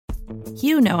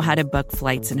You know how to book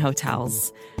flights and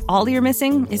hotels. All you're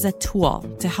missing is a tool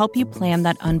to help you plan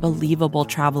that unbelievable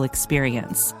travel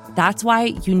experience. That's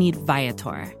why you need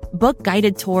Viator. Book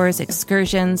guided tours,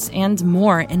 excursions, and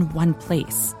more in one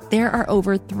place. There are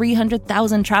over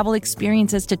 300,000 travel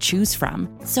experiences to choose from,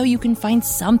 so you can find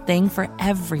something for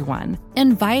everyone.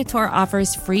 And Viator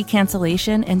offers free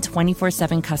cancellation and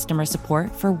 24/7 customer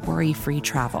support for worry-free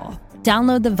travel.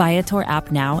 Download the Viator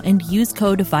app now and use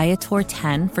code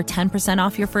Viator10 for 10%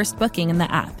 off your first booking in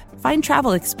the app. Find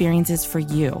travel experiences for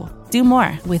you. Do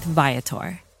more with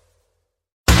Viator.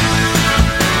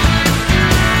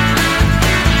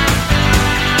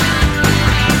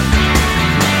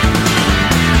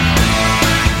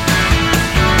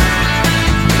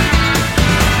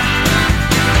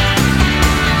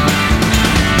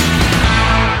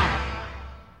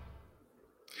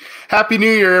 Happy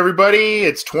New Year, everybody.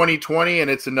 It's 2020,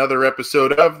 and it's another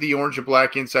episode of the Orange and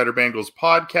Black Insider Bengals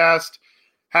podcast.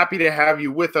 Happy to have you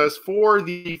with us for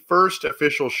the first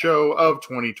official show of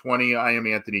 2020. I am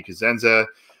Anthony Cosenza.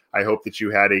 I hope that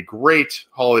you had a great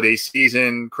holiday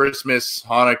season, Christmas,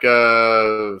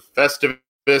 Hanukkah,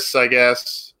 Festivus, I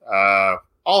guess.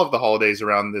 All of the holidays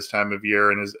around this time of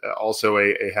year, and is also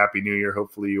a Happy New Year.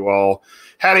 Hopefully you all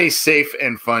had a safe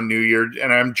and fun New Year.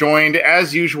 And I'm joined,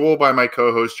 as usual, by my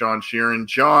co-host, John Sheeran.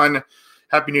 John,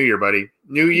 Happy New Year, buddy.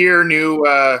 New year,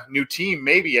 new team,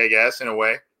 maybe, I guess, in a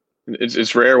way.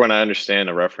 It's rare when I understand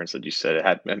a reference that you said. It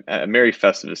had a Merry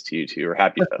Festivus to you, too, or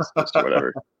Happy Festivus,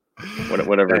 or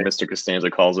whatever Mr. Costanza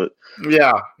calls it.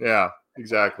 Yeah,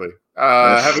 exactly.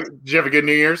 Did you have a good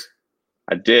New Year's?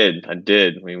 I did.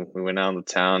 We went out into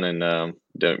town and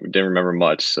didn't remember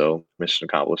much, so mission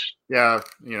accomplished. Yeah,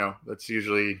 that's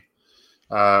usually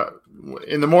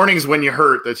in the mornings when you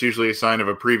hurt. That's usually a sign of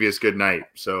a previous good night.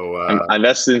 So I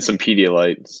invested in some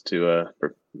Pedialyte to.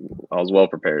 I was well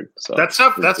prepared. So that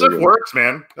stuff works,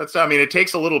 man. It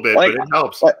takes a little bit, but it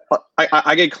helps.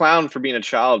 I get clowned for being a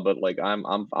child, but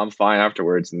I'm fine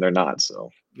afterwards, and they're not. So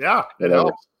yeah, it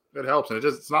helps. It helps, and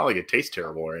it's not like it tastes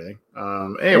terrible or anything.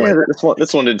 Anyway,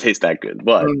 this one didn't taste that good,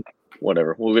 but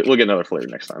whatever. We'll get another flavor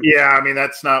next time. Yeah,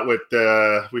 that's not what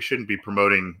we shouldn't be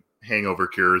promoting hangover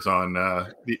cures on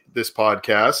this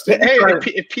podcast. Hey,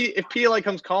 if Pedialyte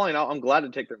comes calling, I'm glad to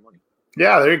take their money.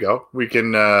 Yeah, there you go. We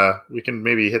can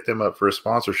maybe hit them up for a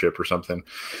sponsorship or something.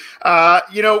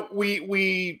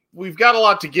 We've got a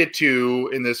lot to get to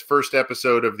in this first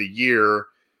episode of the year.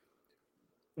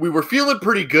 We were feeling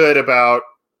pretty good about.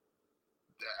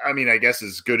 I guess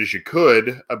as good as you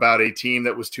could about a team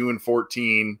that was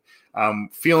 2-14.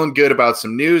 Feeling good about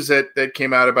some news that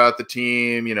came out about the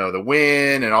team, the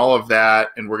win and all of that.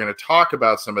 And we're going to talk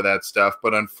about some of that stuff.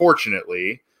 But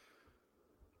unfortunately,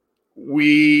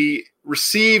 we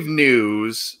received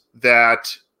news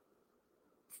that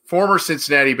former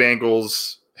Cincinnati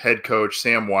Bengals head coach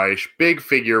Sam Wyche, big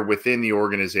figure within the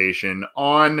organization,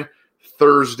 on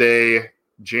Thursday,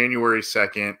 January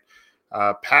 2nd,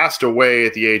 passed away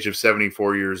at the age of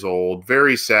 74 years old.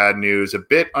 Very sad news, a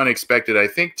bit unexpected, I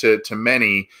think, to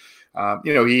many.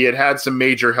 He had some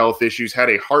major health issues, had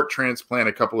a heart transplant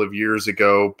a couple of years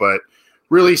ago, but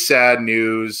really sad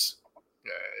news.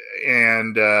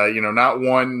 And, not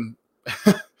one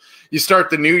 – you start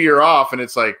the new year off and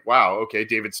it's like, wow, okay,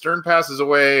 David Stern passes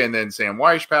away and then Sam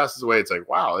Wyche passes away. It's like,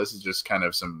 wow, this is just kind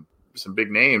of some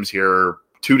big names here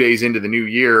 2 days into the new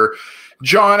year.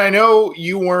 John, I know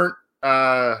you weren't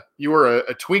you were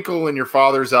a twinkle in your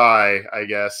father's eye, I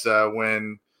guess,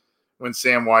 when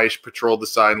Sam Wyche patrolled the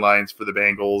sidelines for the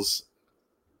Bengals.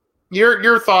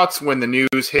 Your thoughts when the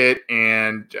news hit,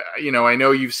 and I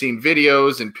know you've seen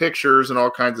videos and pictures and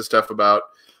all kinds of stuff about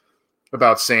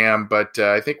Sam, but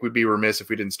I think we'd be remiss if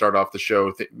we didn't start off the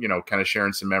show, kind of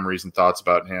sharing some memories and thoughts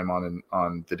about him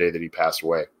on the day that he passed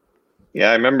away.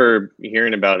 Yeah, I remember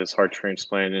hearing about his heart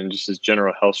transplant and just his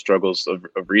general health struggles of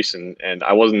recent, and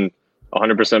I wasn't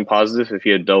 100% positive if he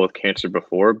had dealt with cancer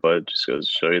before, but just goes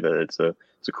to show you that it's a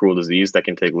cruel disease that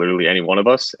can take literally any one of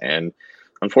us. And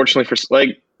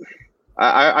unfortunately,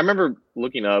 I remember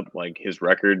looking up his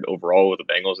record overall with the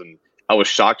Bengals, and I was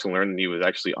shocked to learn that he was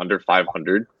actually under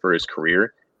 500 for his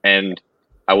career. And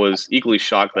I was equally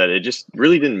shocked that it just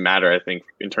really didn't matter, I think,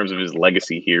 in terms of his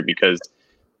legacy here, because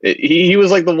he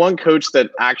was the one coach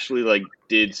that actually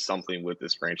did something with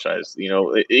this franchise.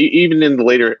 Even in the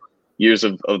later years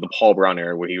of the Paul Brown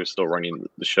era, where he was still running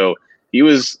the show, he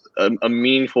was a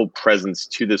meaningful presence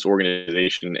to this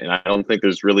organization. And I don't think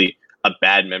there's really a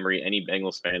bad memory any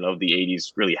Bengals fan of the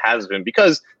 80s really has of him,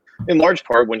 because in large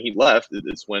part, when he left,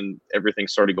 it's when everything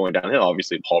started going downhill.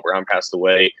 Obviously, Paul Brown passed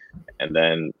away, and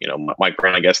then Mike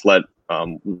Brown, I guess, let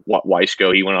Weiss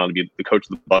go. He went on to be the coach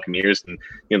of the Buccaneers, and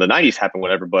the '90s happened,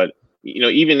 whatever. But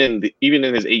even in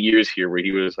his 8 years here, where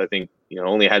he was, I think,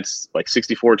 only had like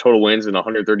 64 total wins in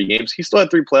 130 games, he still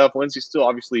had 3 playoff wins. He still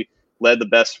obviously led the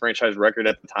best franchise record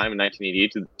at the time in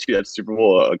 1988 to that Super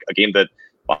Bowl, a game that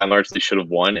by and large they should have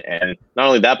won. And not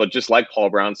only that, but just like Paul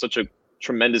Brown, such a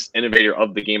tremendous innovator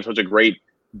of the game, such a great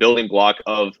building block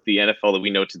of the NFL that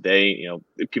we know today.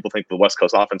 People think the West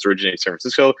Coast offense originated in San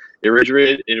Francisco. It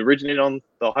originated on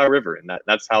the Ohio River, and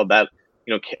that's how that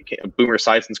Boomer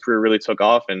Esiason's career really took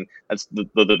off, and that's the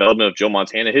development of Joe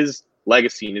Montana. His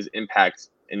legacy and his impact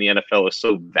in the NFL is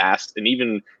so vast, and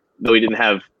even though he didn't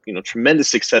have tremendous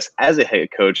success as a head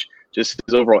coach, just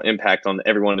his overall impact on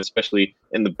everyone, especially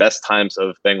in the best times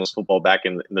of Bengals football back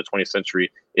in the 20th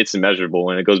century, it's immeasurable,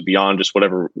 and it goes beyond just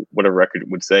whatever record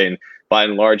would say. And by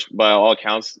and large, by all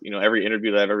accounts, every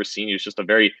interview that I've ever seen, he was just a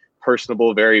very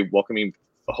personable, very welcoming,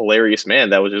 hilarious man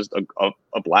that was just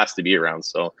a blast to be around.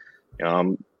 So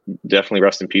definitely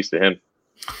rest in peace to him.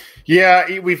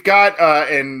 Yeah, we've got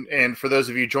and for those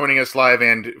of you joining us live,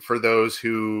 and for those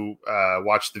who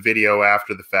watch the video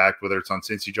after the fact, whether it's on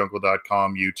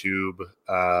cincyjungle.com, YouTube,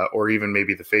 or even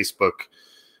maybe the Facebook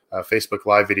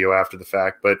live video after the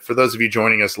fact. But for those of you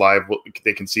joining us live,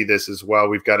 they can see this as well.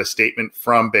 We've got a statement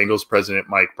from Bengals president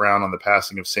Mike Brown on the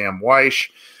passing of Sam Weish.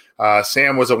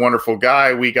 Sam was a wonderful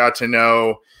guy. We got to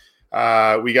know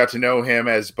him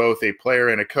as both a player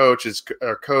and a coach. As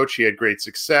a coach, he had great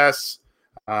success.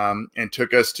 And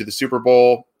took us to the Super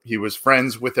Bowl. He was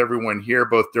friends with everyone here,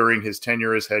 both during his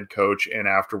tenure as head coach and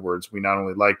afterwards. We not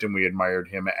only liked him, we admired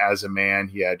him as a man.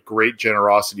 He had great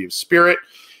generosity of spirit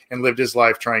and lived his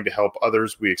life trying to help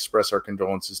others. We express our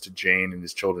condolences to Jane and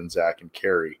his children, Zach and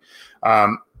Carrie.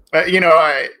 I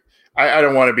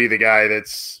don't want to be the guy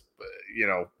that's,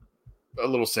 a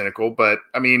little cynical, but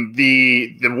I mean,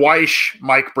 the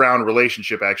Weish-Mike Brown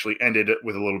relationship actually ended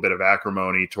with a little bit of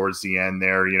acrimony towards the end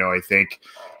there. I think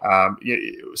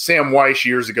Sam Weish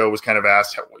years ago was kind of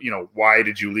asked, why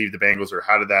did you leave the Bengals, or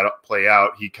how did that play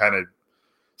out? He kind of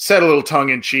said a little tongue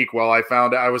in cheek, well,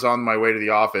 I was on my way to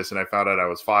the office and I found out I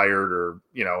was fired, or,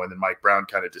 and then Mike Brown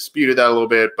kind of disputed that a little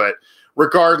bit, but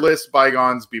regardless,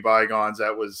 bygones be bygones.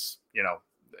 That was,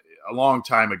 a long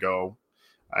time ago.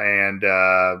 And,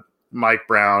 Mike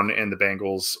Brown and the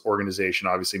Bengals organization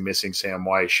obviously missing Sam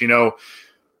Weish.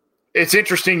 It's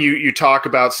interesting you talk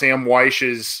about Sam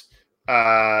Weich's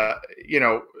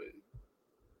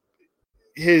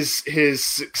his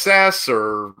success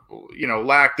or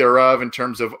lack thereof in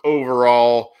terms of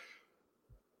overall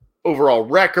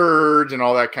record and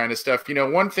all that kind of stuff.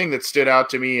 One thing that stood out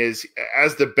to me is,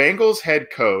 as the Bengals head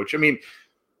coach, I mean,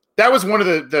 that was one of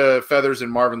the feathers in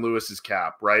Marvin Lewis's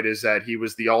cap, right? Is that he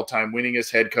was the all-time winningest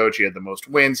head coach. He had the most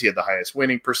wins. He had the highest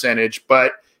winning percentage,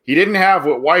 but he didn't have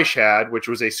what Weish had, which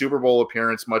was a Super Bowl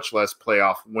appearance, much less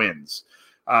playoff wins.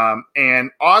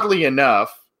 And oddly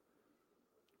enough,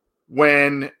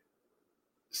 when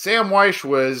Sam Weish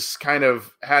was kind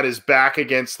of had his back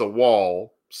against the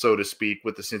wall, so to speak,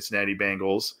 with the Cincinnati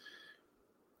Bengals,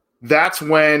 that's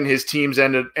when his teams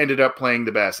ended up playing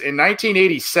the best. In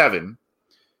 1987,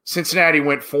 Cincinnati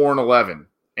went 4-11,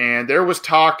 and there was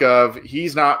talk of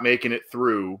he's not making it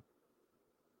through.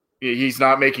 He's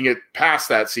not making it past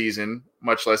that season,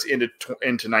 much less into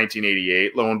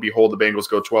 1988. Lo and behold, the Bengals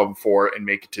go 12-4 and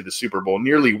make it to the Super Bowl,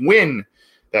 nearly win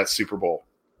that Super Bowl.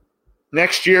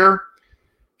 Next year,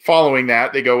 following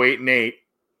that, they go 8-8.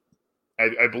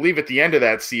 I believe at the end of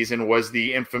that season was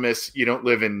the infamous "You Don't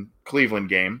Live in Cleveland"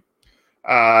 game,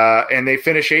 and they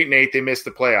finish 8-8. They miss the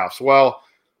playoffs. Well,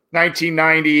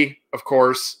 1990, of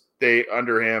course, they go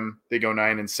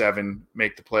 9-7,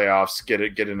 make the playoffs,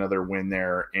 get another win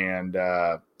there, and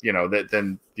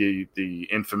then the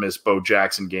infamous Bo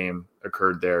Jackson game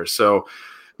occurred there. So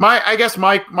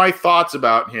my thoughts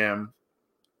about him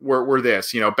were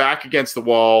this, back against the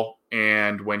wall,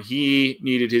 and when he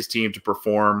needed his team to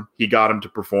perform, he got him to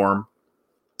perform.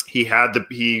 He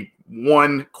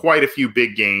won quite a few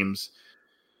big games.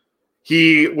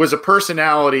 He was a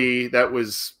personality that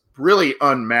was really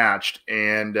unmatched,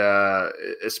 and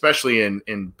especially in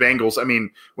Bengals. I mean,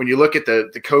 when you look at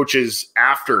the coaches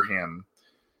after him,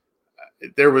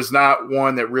 there was not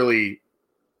one that really,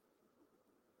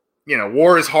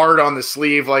 wore his heart on the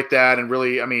sleeve like that. And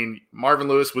really, I mean, Marvin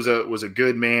Lewis was a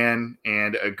good man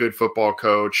and a good football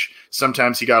coach.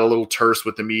 Sometimes he got a little terse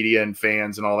with the media and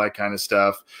fans and all that kind of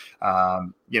stuff.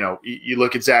 You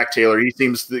look at Zach Taylor, he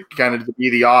seems to kind of be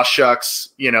the aw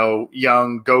shucks,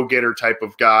 young go-getter type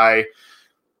of guy.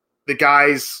 The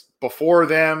guys before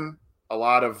them, a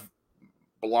lot of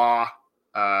blah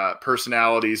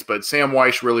personalities, but Sam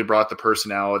Weish really brought the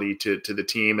personality to the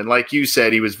team. And like you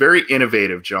said, he was very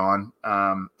innovative, John.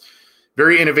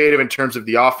 Very innovative in terms of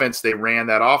the offense they ran.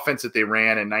 That offense that they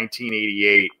ran in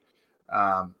 1988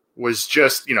 was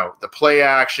just, the play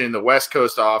action, the West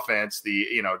Coast offense,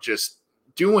 just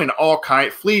doing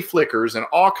flea flickers and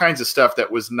all kinds of stuff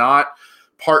that was not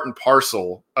part and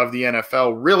parcel of the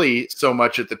NFL really so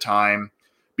much at the time,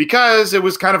 because it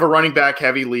was kind of a running back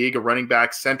heavy league, a running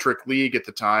back centric league at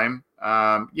the time.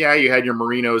 You had your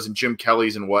Marinos and Jim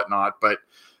Kellys and whatnot, but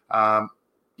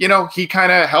he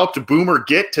kind of helped Boomer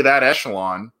get to that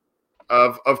echelon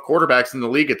of quarterbacks in the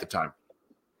league at the time.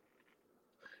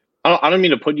 I don't mean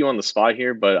to put you on the spot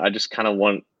here, but I just kind of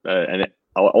want I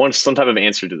want some type of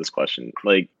answer to this question.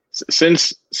 Like,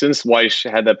 since Weish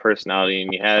had that personality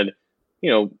and he had,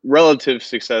 relative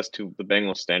success to the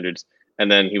Bengals standards, and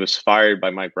then he was fired by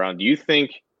Mike Brown, do you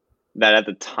think that at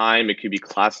the time it could be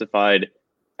classified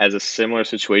as a similar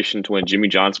situation to when Jimmy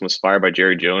Johnson was fired by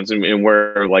Jerry Jones, and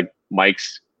where like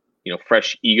Mike's,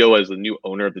 fresh ego as the new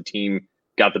owner of the team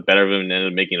got the better of him and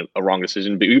ended up making a wrong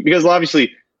decision? Because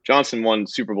obviously Johnson won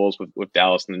Super Bowls with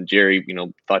Dallas, and then Jerry,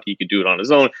 thought he could do it on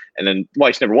his own. And then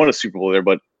Weiss never won a Super Bowl there.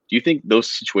 But do you think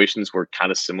those situations were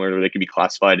kind of similar, or they could be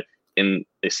classified in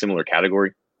a similar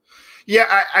category?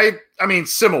 Yeah, I mean,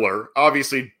 similar.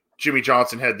 Obviously, Jimmy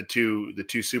Johnson had the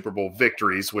two Super Bowl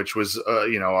victories, which was,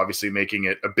 obviously making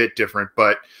it a bit different.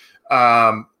 But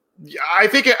I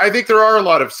think there are a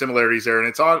lot of similarities there, and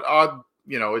it's odd.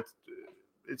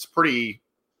 It's pretty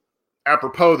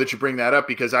apropos that you bring that up,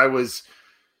 because I was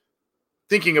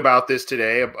thinking about this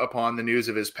today upon the news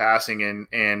of his passing.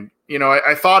 And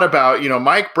I thought about,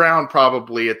 Mike Brown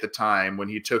probably at the time when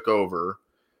he took over,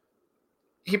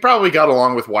 he probably got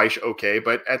along with Weish okay,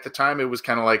 but at the time it was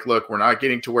kind of like, look, we're not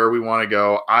getting to where we want to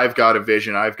go. I've got a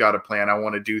vision. I've got a plan. I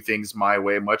want to do things my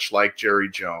way, much like Jerry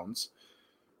Jones.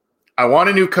 I want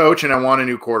a new coach and I want a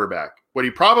new quarterback. What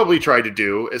he probably tried to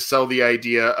do is sell the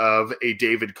idea of a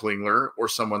David Klingler or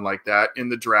someone like that in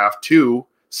the draft to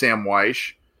Sam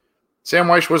Weish. Sam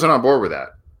Weish wasn't on board with that.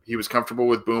 He was comfortable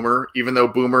with Boomer, even though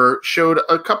Boomer showed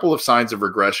a couple of signs of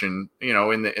regression,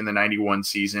 in the 91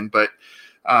 season, but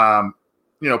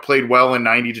played well in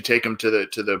 90 to take him to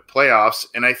the playoffs.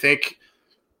 And I think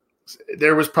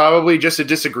there was probably just a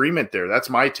disagreement there. That's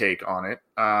my take on it.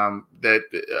 That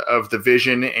of the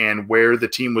vision and where the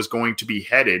team was going to be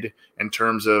headed in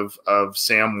terms of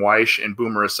Sam Weish and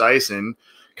Boomer Esiason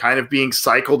kind of being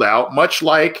cycled out, much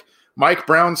like Mike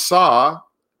Brown saw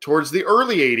towards the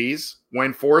early 80s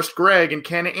when Forrest Gregg and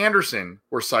Ken Anderson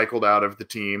were cycled out of the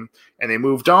team, and they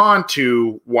moved on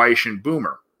to Weish and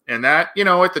Boomer. And that,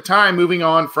 at the time, moving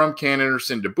on from Ken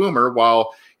Anderson to Boomer,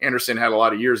 while Anderson had a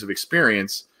lot of years of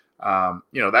experience, that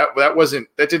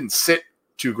didn't sit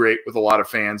too great with a lot of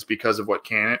fans because of what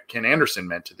Ken Anderson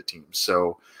meant to the team.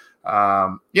 So,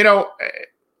 I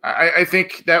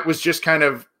think that was just kind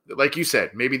of, like you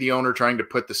said, maybe the owner trying to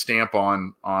put the stamp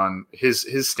on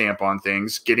his stamp on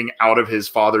things, getting out of his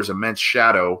father's immense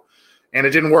shadow, and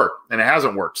it didn't work, and it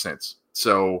hasn't worked since.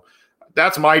 So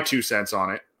that's my 2 cents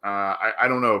on it. I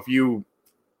don't know if you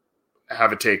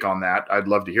have a take on that. I'd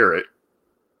love to hear it.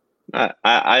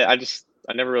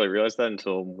 I never really realized that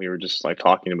until we were just like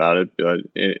talking about it. But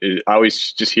I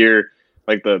always just hear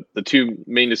like the two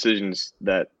main decisions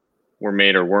that were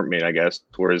made or weren't made, I guess,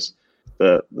 was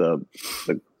the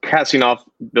casting off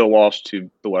Bill Walsh to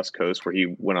the West Coast, where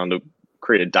he went on to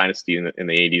create a dynasty in the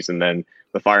 80s, and then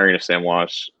the firing of Sam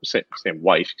Weish,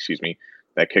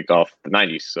 that kicked off the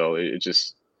 90s. So it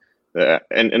just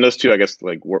and those two, I guess,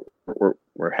 like were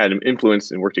had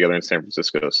influence and worked together in San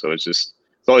Francisco. So it's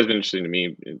always been interesting to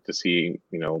me to see,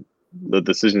 the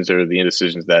decisions or the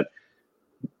indecisions that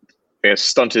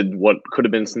stunted what could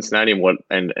have been Cincinnati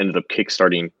and ended up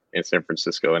kickstarting in San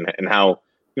Francisco, and how,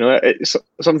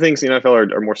 some things in the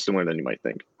NFL are more similar than you might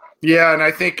think. Yeah, and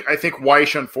I think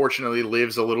Weish unfortunately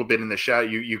lives a little bit in the shadow.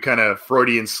 You kind of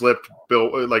Freudian slipped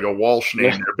Bill, like a Walsh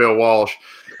name there, Bill Walsh.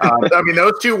 I mean,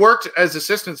 those two worked as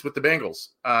assistants with the Bengals,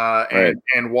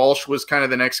 and Walsh was kind of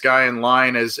the next guy in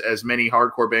line, as many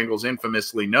hardcore Bengals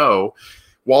infamously know.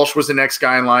 Walsh was the next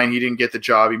guy in line. He didn't get the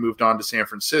job. He moved on to San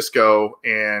Francisco,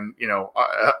 and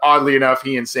oddly enough,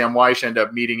 he and Sam Weish end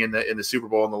up meeting in the Super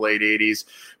Bowl in the late 80s.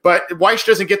 But Weish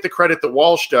doesn't get the credit that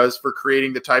Walsh does for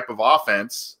creating the type of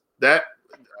offense that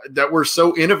were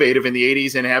so innovative in the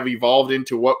 80s and have evolved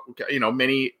into what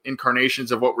many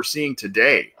incarnations of what we're seeing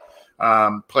today.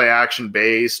 Play action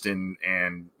based and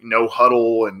no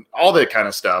huddle and all that kind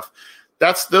of stuff.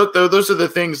 Those are the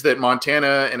things that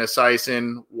Montana and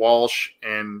Esiason, Walsh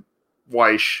and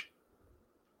Weish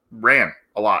ran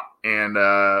a lot. And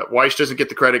Weish doesn't get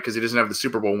the credit because he doesn't have the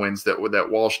Super Bowl wins that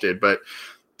Walsh did. But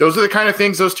those are the kind of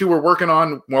things those two were working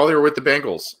on while they were with the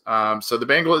Bengals. So the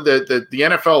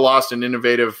NFL lost an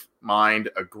innovative mind,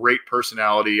 a great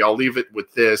personality. I'll leave it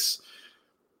with this.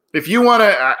 If you want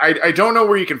to, I don't know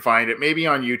where you can find it. Maybe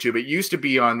on YouTube. It used to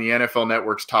be on the NFL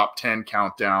Network's top 10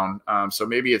 countdown. So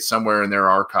maybe it's somewhere in their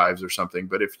archives or something.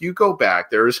 But if you go back,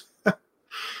 there is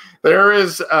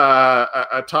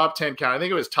a top 10 count. I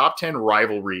think it was top 10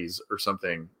 rivalries or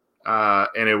something.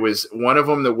 And it was one of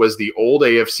them that was the old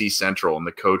AFC Central and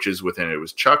the coaches within it. It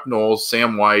was Chuck Knowles,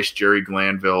 Sam Weish, Jerry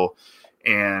Glanville,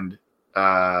 and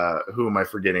who am I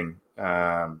forgetting?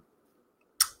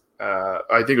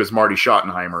 I think it was Marty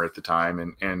Schottenheimer at the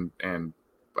time, and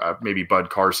maybe Bud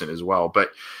Carson as well.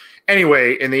 But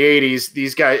anyway, in the 80s,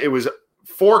 these guys, it was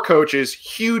 4 coaches,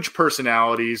 huge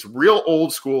personalities, real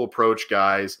old school approach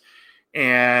guys,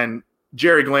 and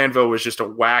Jerry Glanville was just a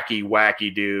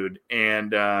wacky dude.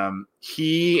 And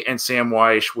he and Sam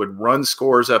Weish would run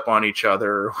scores up on each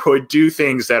other, would do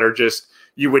things that are just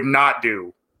you would not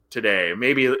do today.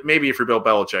 Maybe if you're Bill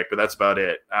Belichick, but that's about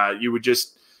it. You would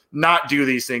just not do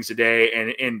these things today. And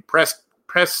in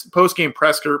post-game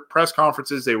press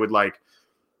conferences, they would like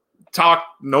talk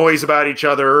noise about each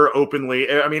other openly.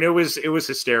 I mean, it was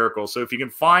hysterical. So if you can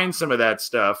find some of that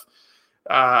stuff,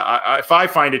 if I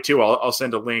find it too, I'll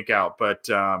send a link out. But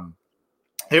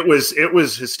it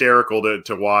was hysterical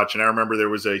to watch. And I remember there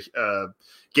was a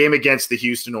game against the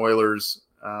Houston Oilers.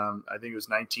 I think it was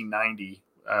 1990,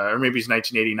 or maybe it was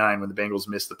 1989 when the Bengals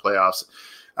missed the playoffs.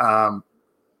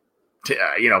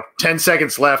 10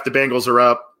 seconds left. The Bengals are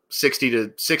up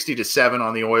 60-7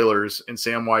 on the Oilers, and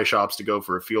Sam Weish opts to go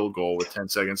for a field goal with 10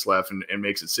 seconds left and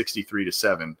makes it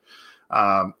 63-7.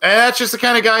 And that's just the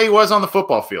kind of guy he was on the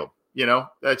football field.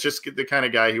 That's just the kind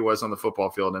of guy he was on the football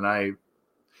field. And I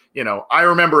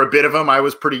remember a bit of him. I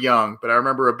was pretty young, but I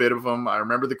remember a bit of him. I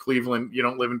remember the Cleveland, you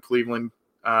don't live in Cleveland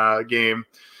game.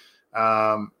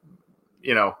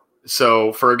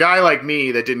 So for a guy like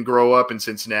me that didn't grow up in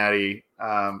Cincinnati,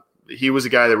 he was a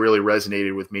guy that really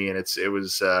resonated with me, and it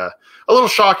was a little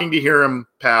shocking to hear him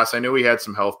pass. I know he had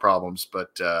some health problems,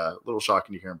 but a little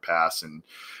shocking to hear him pass. And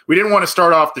we didn't want to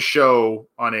start off the show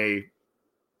on a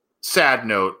sad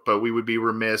note, but we would be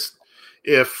remiss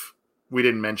if we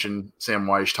didn't mention Sam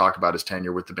Weish, talk about his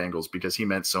tenure with the Bengals, because he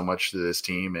meant so much to this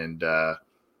team. And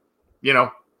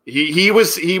he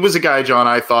was a guy, John,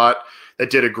 I thought, that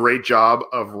did a great job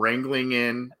of wrangling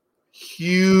in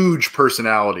huge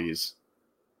personalities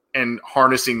and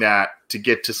harnessing that to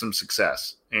get to some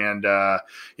success. And,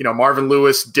 Marvin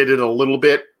Lewis did it a little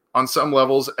bit on some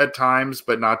levels at times,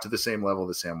 but not to the same level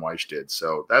that Sam Weish did.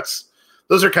 So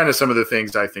those are kind of some of the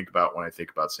things I think about when I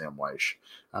think about Sam Weish.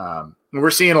 We're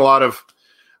seeing a lot of,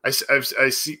 I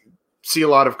see a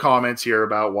lot of comments here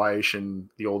about Weish and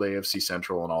the old AFC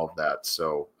Central and all of that.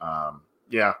 So,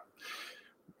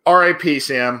 R.I.P.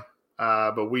 Sam.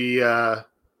 But we'll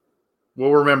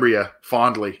remember you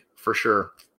fondly for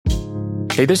sure.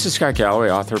 Hey, this is Scott Galloway,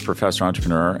 author, professor,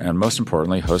 entrepreneur, and most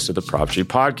importantly, host of the Prop G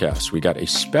podcast. We got a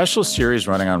special series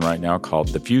running on right now called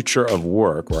The Future of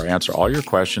Work, where I answer all your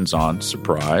questions on,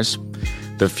 surprise,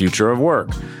 the future of work.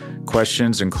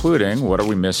 Questions including, what are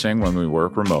we missing when we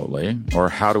work remotely? Or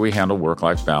how do we handle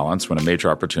work-life balance when a major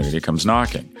opportunity comes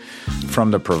knocking?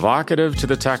 From the provocative to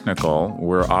the technical,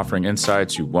 we're offering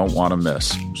insights you won't want to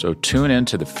miss. So tune in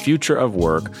to The Future of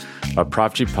Work, a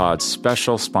Prop G Pod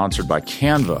special sponsored by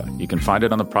Canva. You can find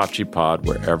it on the Prop G Pod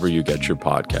wherever you get your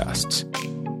podcasts.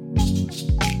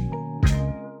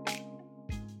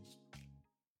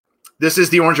 This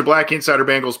is the Orange and Black Insider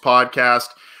Bengals podcast.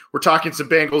 We're talking some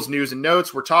Bengals news and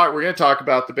notes. We're going to talk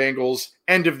about the Bengals'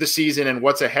 end of the season and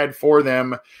what's ahead for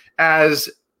them as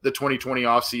the 2020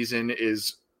 offseason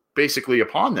is basically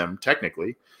upon them,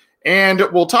 technically. And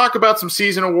we'll talk about some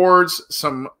season awards,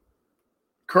 some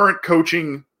current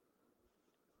coaching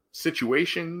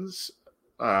situations,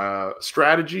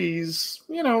 strategies,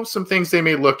 some things they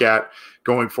may look at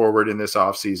going forward in this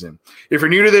offseason. If you're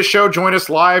new to this show, join us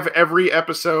live every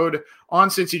episode on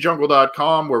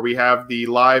CincyJungle.com, where we have the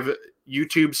live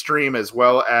YouTube stream as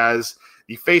well as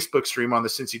the Facebook stream on the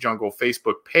Cincy Jungle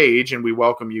Facebook page. And we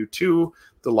welcome you to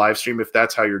the live stream if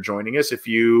that's how you're joining us. If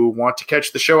you want to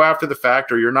catch the show after the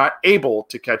fact, or you're not able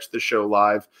to catch the show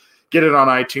live, get it on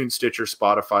iTunes, Stitcher,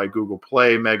 Spotify, Google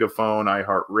Play, Megaphone,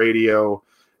 iHeartRadio.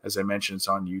 As I mentioned, it's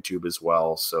on YouTube as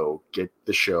well. So get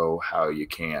the show how you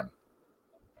can.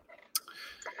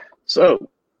 So,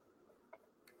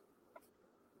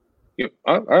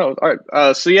 all right.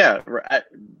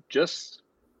 Just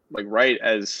like right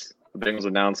as the Bengals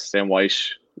announced Sam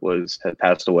Weish had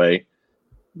passed away,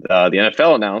 the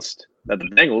NFL announced that the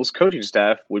Bengals coaching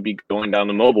staff would be going down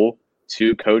to Mobile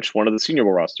to coach one of the Senior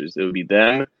Bowl rosters. It would be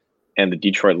them and the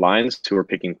Detroit Lions, who are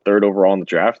picking third overall in the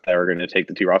draft, that are going to take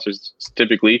the two rosters. It's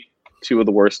typically two of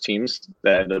the worst teams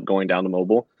that end up going down to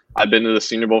Mobile. I've been to the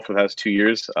Senior Bowl for the past 2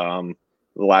 years. The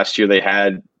last year they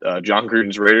had John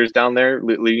Gruden's Raiders down there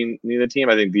leading the team.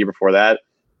 I think the year before that,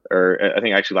 or I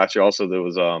think actually last year also, there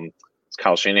was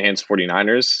Kyle Shanahan's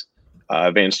 49ers.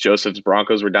 Vance Joseph's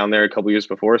Broncos were down there a couple years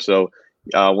before. So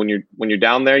when you're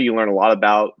down there, you learn a lot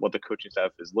about what the coaching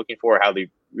staff is looking for, how they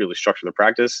really structure the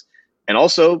practice. And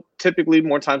also, typically,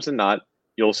 more times than not,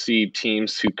 you'll see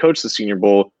teams who coach the Senior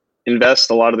Bowl invest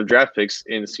a lot of their draft picks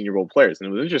in Senior Bowl players. And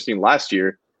it was interesting last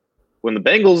year when the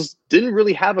Bengals didn't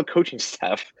really have a coaching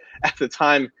staff at the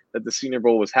time that the Senior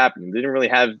Bowl was happening. They didn't really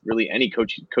have any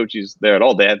coaches there at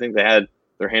all. I think they had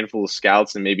their handful of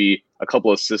scouts and maybe a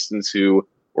couple of assistants who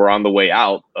were on the way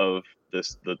out of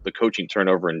the coaching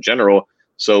turnover in general.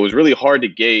 So it was really hard to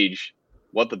gauge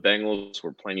what the Bengals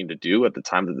were planning to do at the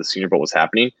time that the Senior Bowl was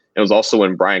happening. It was also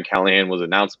when Brian Callahan was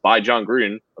announced by John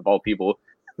Gruden, of all people,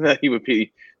 that he would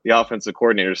be the offensive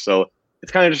coordinator. So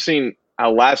it's kind of interesting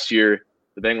how last year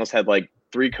the Bengals had like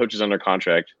 3 coaches under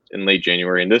contract in late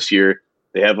January. And this year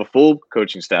they have a full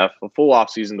coaching staff, a full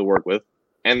offseason to work with,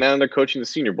 and then they're coaching the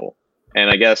Senior Bowl. And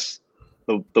I guess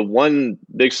the one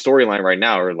big storyline right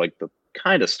now, or like the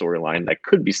kind of storyline that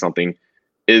could be something,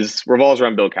 revolves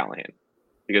around Bill Callahan.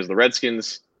 Because the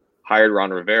Redskins hired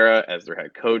Ron Rivera as their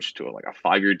head coach to a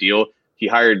 5-year deal. He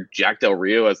hired Jack Del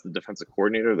Rio as the defensive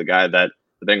coordinator, the guy that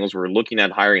the Bengals were looking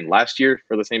at hiring last year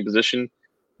for the same position.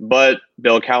 But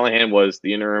Bill Callahan was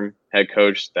the interim head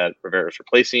coach that Rivera is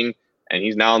replacing, and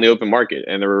he's now on the open market.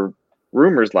 And there were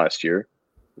rumors last year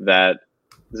that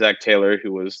Zach Taylor,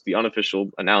 who was the unofficial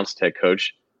announced head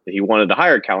coach, that he wanted to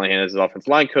hire Callahan as his offensive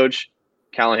line coach.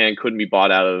 Callahan couldn't be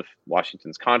bought out of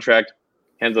Washington's contract,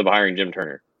 ends up hiring Jim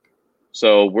Turner.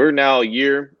 So we're now a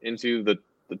year into the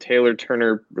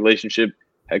Taylor-Turner relationship,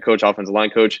 head coach, offensive line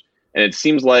coach, and it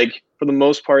seems like, for the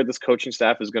most part, this coaching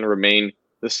staff is going to remain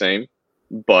the same.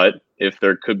 But if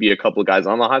there could be a couple of guys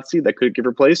on the hot seat that could get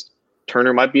replaced,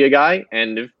 Turner might be a guy,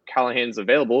 and if Callahan's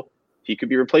available, he could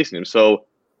be replacing him. So,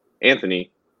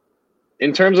 Anthony,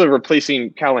 in terms of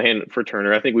replacing Callahan for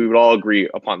Turner, I think we would all agree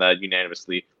upon that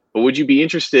unanimously. But would you be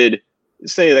interested,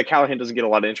 say that Callahan doesn't get a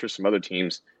lot of interest from other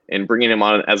teams, and bringing him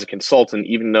on as a consultant,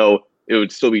 even though it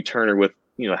would still be Turner with,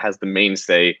 has the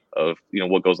mainstay of,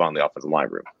 what goes on in the offensive line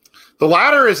room? The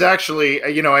latter is actually,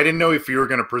 I didn't know if you were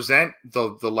going to present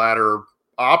the latter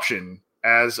option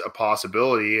as a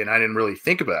possibility, and I didn't really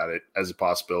think about it as a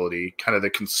possibility, kind of the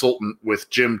consultant with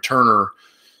Jim Turner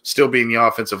still being the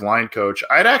offensive line coach.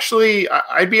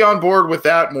 I'd be on board with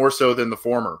that more so than the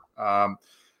former.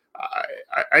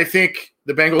 I think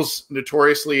the Bengals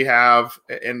notoriously have,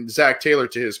 and Zach Taylor,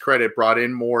 to his credit, brought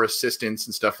in more assistants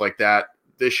and stuff like that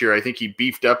this year. I think he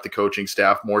beefed up the coaching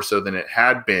staff more so than it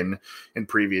had been in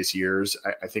previous years.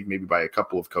 I think maybe by a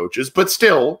couple of coaches, but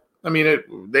still,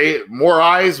 more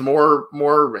eyes,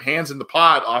 more hands in the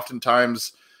pot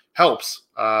oftentimes helps,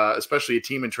 especially a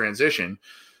team in transition.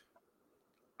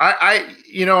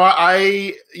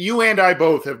 You and I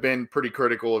both have been pretty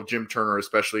critical of Jim Turner,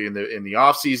 especially in the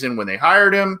offseason when they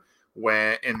hired him,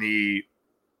 when in the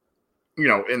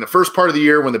first part of the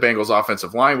year when the Bengals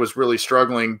offensive line was really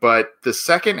struggling. But the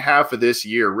second half of this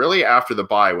year, really after the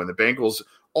bye, when the Bengals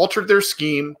altered their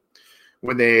scheme,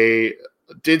 when they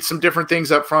did some different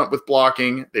things up front with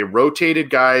blocking, they rotated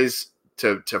guys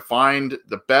to find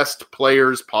the best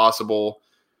players possible.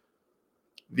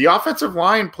 The offensive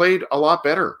line played a lot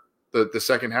better the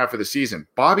second half of the season.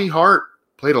 Bobby Hart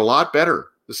played a lot better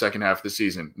the second half of the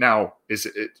season. Now, it's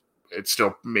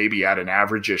still maybe at an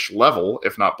average-ish level,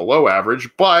 if not below average,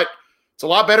 but it's a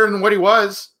lot better than what he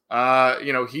was.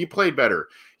 He played better.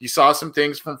 You saw some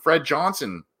things from Fred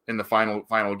Johnson in the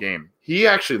final game. He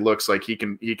actually looks like he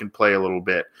can play a little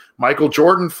bit. Michael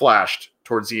Jordan flashed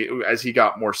as he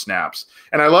got more snaps.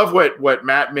 And I love what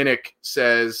Matt Minnick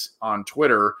says on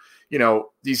Twitter.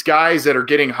 These guys that are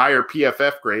getting higher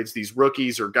PFF grades, these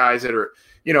rookies or guys that are,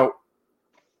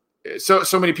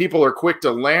 so many people are quick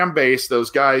to lambaste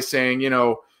those guys saying,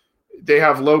 they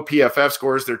have low PFF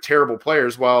scores. They're terrible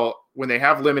players. Well, when they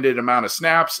have limited amount of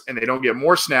snaps and they don't get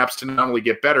more snaps to not only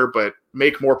get better, but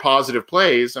make more positive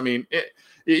plays.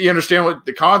 You understand what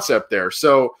the concept there.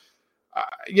 So,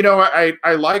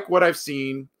 I like what I've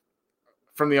seen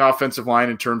from the offensive line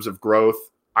in terms of growth.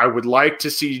 I would like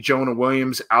to see Jonah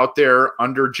Williams out there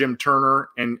under Jim Turner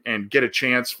and get a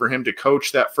chance for him to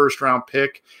coach that first-round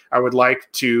pick. I would like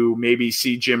to maybe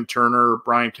see Jim Turner,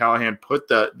 Brian Callahan put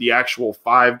the actual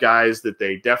 5 guys that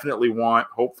they definitely want,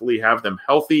 hopefully have them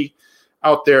healthy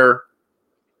out there.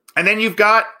 And then you've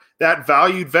got that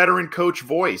valued veteran coach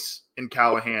voice in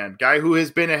Callahan, guy who has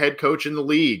been a head coach in the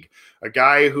league, a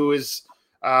guy who is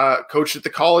coached at the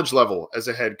college level as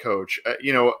a head coach,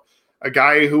 a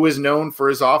guy who is known for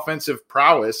his offensive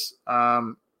prowess.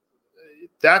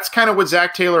 That's kind of what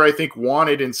Zach Taylor, I think,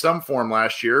 wanted in some form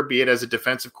last year, be it as a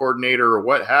defensive coordinator or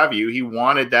what have you. He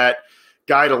wanted that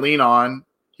guy to lean on.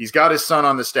 He's got his son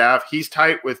on the staff. He's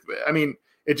tight with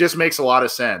 – it just makes a lot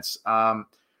of sense.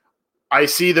 I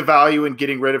see the value in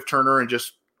getting rid of Turner and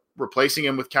just replacing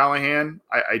him with Callahan.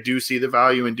 I do see the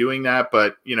value in doing that,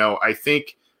 but, I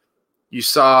think – you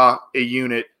saw a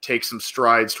unit take some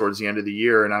strides towards the end of the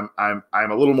year, and I'm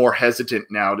a little more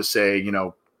hesitant now to say,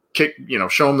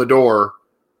 show them the door,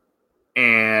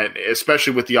 and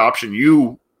especially with the option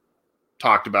you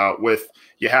talked about with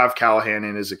you have Callahan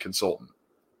in as a consultant.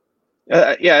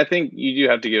 Yeah, I think you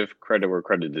do have to give credit where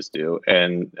credit is due,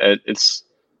 and it's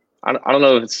I don't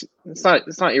know if it's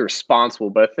not irresponsible,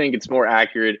 but I think it's more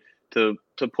accurate to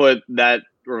put that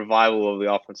revival of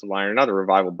the offensive line, or not a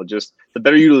revival, but just the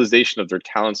better utilization of their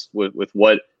talents with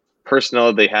what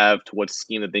personnel they have to what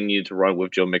scheme that they needed to run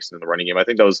with Joe Mixon in the running game. I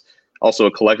think that was also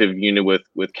a collective unit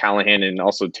with Callahan and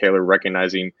also Taylor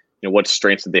recognizing what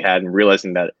strengths that they had and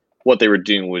realizing that what they were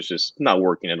doing was just not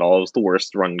working at all. It was the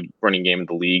worst running game in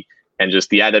the league, and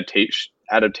just the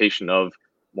adaptation of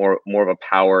more of a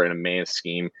power and a man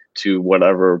scheme to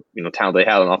whatever talent they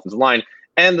had on the offensive line.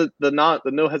 And the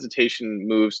no hesitation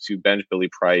moves to bench Billy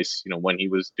Price, when he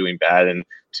was doing bad, and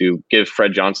to give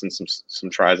Fred Johnson some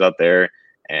tries out there,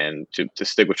 and to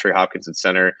stick with Trey Hopkins at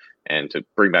center, and to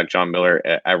bring back John Miller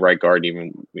at right guard,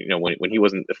 even when he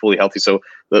wasn't fully healthy. So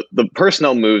the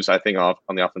personnel moves, I think,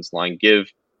 on the offensive line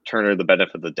give Turner the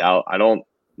benefit of the doubt. I don't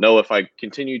know if I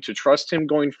continue to trust him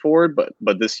going forward,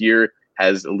 but this year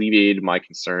has alleviated my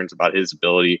concerns about his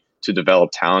ability to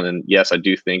develop talent. And yes, I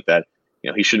do think that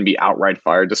he shouldn't be outright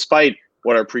fired, despite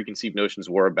what our preconceived notions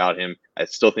were about him. I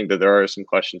still think that there are some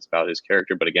questions about his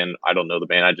character, but again, I don't know the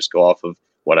man. I just go off of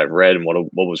what I've read and what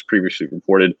was previously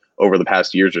reported over the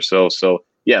past years or so. So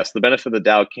yes, the benefit of the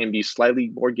doubt can be slightly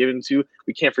more given to.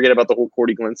 We can't forget about the whole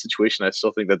Cordy Glenn situation. I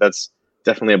still think that that's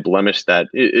definitely a blemish that,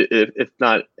 if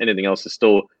not anything else, is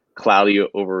still cloudy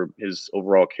over his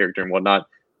overall character and whatnot.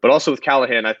 But also with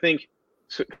Callahan, I think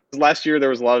last year there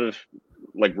was a lot of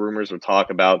rumors or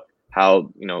talk about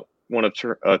how one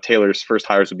of Taylor's first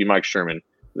hires would be Mike Sherman,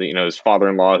 his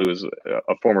father-in-law, who was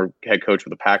a former head coach for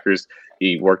the Packers.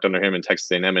 He worked under him in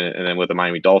Texas A&M and then with the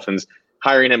Miami Dolphins,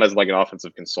 hiring him as an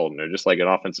offensive consultant or just an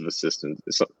offensive assistant.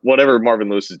 So whatever Marvin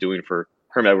Lewis is doing for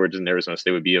Herm Edwards in Arizona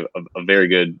State would be a very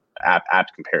good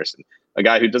apt comparison. A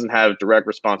guy who doesn't have direct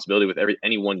responsibility with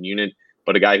any one unit,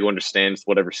 but a guy who understands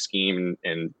whatever scheme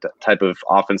and type of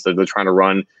offense that they're trying to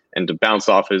run, and to bounce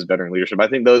off his veteran leadership. I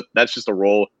think that's just a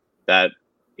role that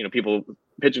people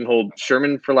pigeonholed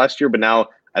Sherman for last year, but now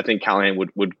I think Callahan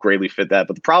would greatly fit that.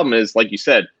 But the problem is, like you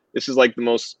said, this is the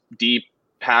most deep,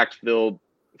 packed-filled,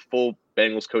 full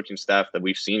Bengals coaching staff that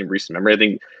we've seen in recent memory. I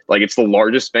think it's the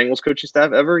largest Bengals coaching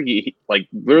staff ever. He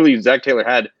literally Zach Taylor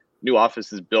had new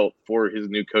offices built for his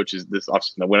new coaches this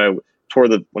offseason. When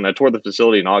I toured the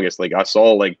facility in August, I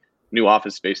saw new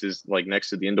office spaces next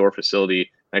to the indoor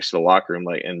facility, next to the locker room,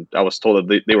 and I was told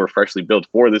that they were freshly built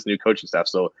for this new coaching staff.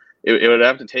 So it would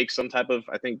have to take some type of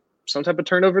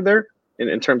turnover there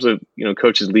in terms of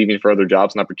coaches leaving for other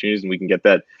jobs and opportunities, and we can get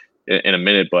that in a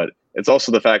minute. But it's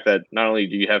also the fact that not only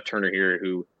do you have Turner here,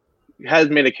 who has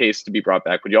made a case to be brought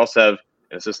back, but you also have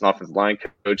an assistant offensive line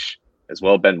coach as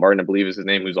well, Ben Martin, I believe is his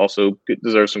name, who's also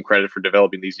deserves some credit for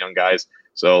developing these young guys.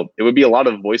 So it would be a lot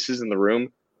of voices in the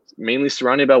room, mainly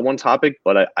surrounding about one topic,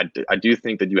 but I do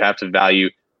think that you have to value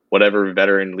whatever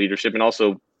veteran leadership, and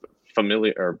also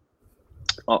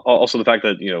also the fact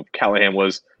that Callahan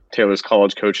was Taylor's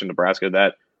college coach in Nebraska,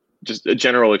 that just a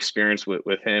general experience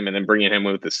with him, and then bringing him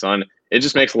with his son, it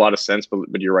just makes a lot of sense.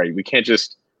 But you're right, we can't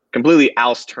just completely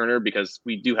oust Turner, because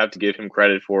we do have to give him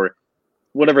credit for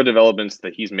whatever developments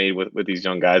that he's made with these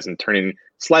young guys, and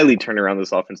slightly turning around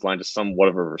this offense line to somewhat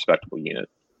of a respectable unit.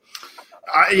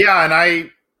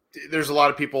 There's a lot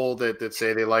of people that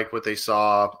say they like what they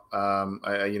saw.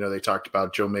 They talked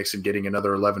about Joe Mixon getting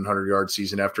another 1,100-yard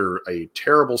season after a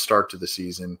terrible start to the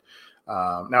season.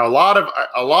 Now, a lot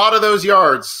of those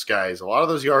yards, guys,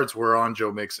 were on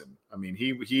Joe Mixon. I mean,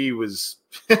 he was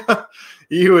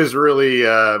he was really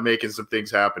making some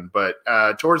things happen. But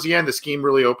towards the end, the scheme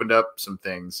really opened up some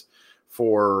things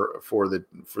for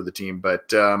the team. But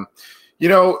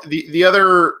the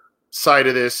other side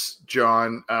of this,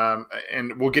 John,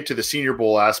 and we'll get to the Senior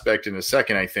Bowl aspect in a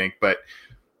second, I think, but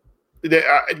the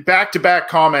back-to-back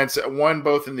comments, one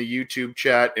both in the YouTube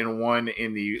chat and one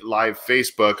in the live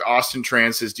Facebook. Austin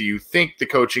Tran says, do you think the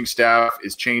coaching staff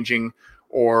is changing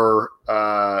or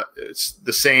it's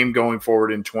the same going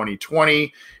forward in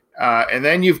 2020? And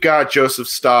then you've got Joseph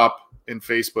Stopp in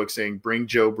Facebook saying, bring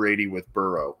Joe Brady with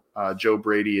Burrow. Joe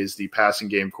Brady is the passing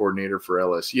game coordinator for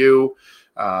LSU.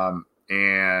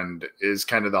 And is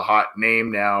kind of the hot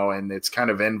name now, and it's kind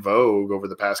of en vogue over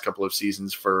the past couple of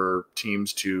seasons for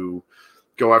teams to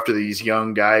go after these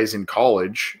young guys in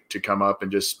college to come up and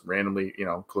just randomly,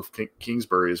 Cliff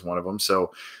Kingsbury is one of them.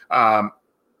 So, I'm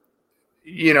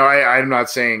not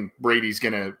saying Brady's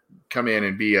going to come in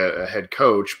and be a head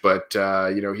coach, but,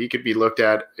 he could be looked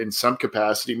at in some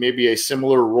capacity, maybe a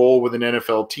similar role with an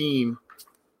NFL team,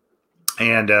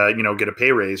 and, get a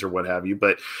pay raise or what have you.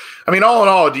 But I mean, all in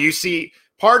all, do you see,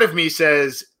 part of me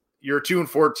says you're a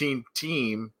 2-14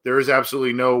 team. There is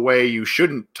absolutely no way you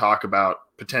shouldn't talk about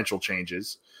potential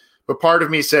changes. But part of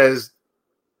me says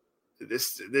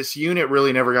this unit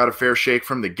really never got a fair shake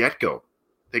from the get-go.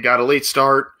 They got a late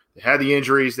start. They had the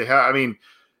injuries.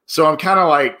 So I'm kind of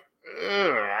like,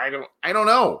 I don't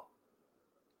know.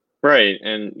 Right.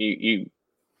 And you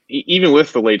even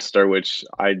with the late start, which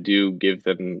I do give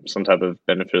them some type of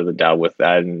benefit of the doubt with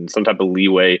that and some type of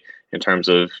leeway in terms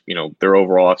of, their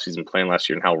overall offseason plan last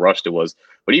year and how rushed it was.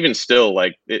 But even still,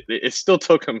 it still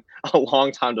took them a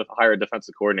long time to hire a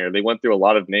defensive coordinator. They went through a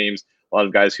lot of names, a lot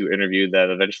of guys who interviewed that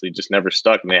eventually just never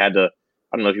stuck. And they had to,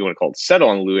 I don't know if you want to call it settle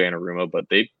on Lou Anarumo, but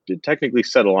they did technically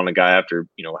settle on a guy after,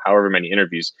 however many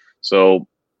interviews. So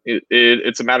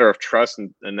it's a matter of trust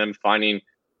and them finding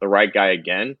the right guy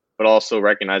again, but also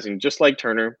recognizing, just like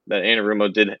Turner, that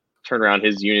Anarumo did turn around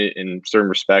his unit in certain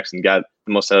respects and got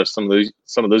the most out of some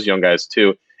of those young guys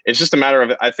too. It's just a matter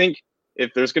of, I think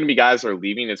if there's going to be guys that are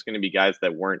leaving, it's going to be guys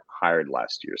that weren't hired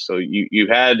last year. So you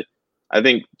had, I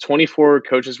think 24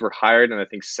 coaches were hired, and I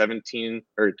think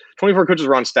 24 coaches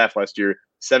were on staff last year.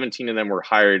 17 of them were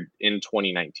hired in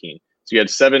 2019. So you had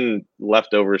 7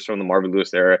 leftovers from the Marvin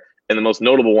Lewis era. And the most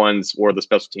notable ones were the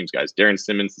special teams guys. Darren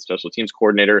Simmons, the special teams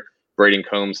coordinator, Braden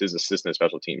Combs, his assistant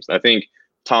special teams. I think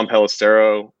Tom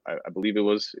Pelissero, I believe it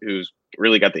was, who's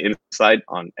really got the insight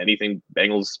on anything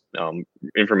Bengals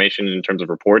information in terms of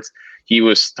reports. He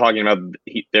was talking about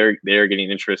they're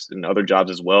getting interest in other jobs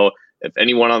as well. If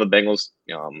anyone on the Bengals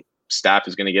staff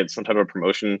is going to get some type of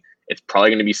promotion, it's probably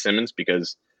going to be Simmons,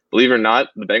 because believe it or not,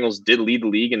 the Bengals did lead the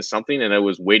league in something, and it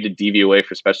was weighted DVOA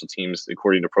for special teams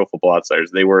according to Pro Football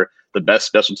Outsiders. They were the best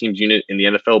special teams unit in the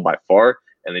NFL by far.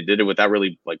 And they did it without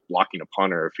really blocking a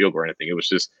punt or a field goal or anything. It was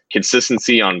just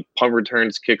consistency on punt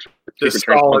returns, kick returns,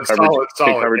 punt coverage, kick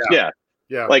coverage. Yeah.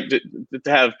 To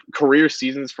have career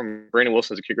seasons from Brandon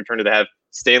Wilson as a kick returner, to have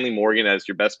Stanley Morgan as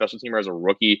your best special teamer as a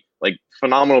rookie,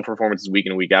 phenomenal performances week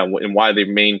in and week out, and why they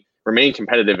remain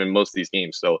competitive in most of these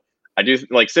games. So I do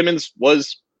Simmons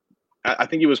was, I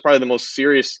think he was probably the most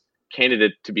serious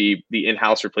candidate to be the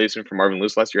in-house replacement for Marvin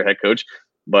Lewis last year, head coach.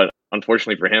 But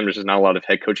unfortunately for him, there's just not a lot of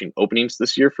head coaching openings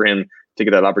this year for him to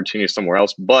get that opportunity somewhere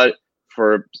else. But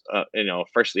for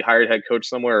freshly hired head coach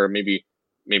somewhere, or maybe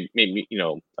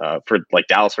for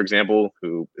Dallas, for example,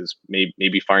 who is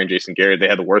maybe firing Jason Garrett, they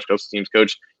had the worst special teams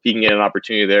coach. He can get an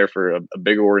opportunity there for a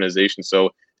bigger organization.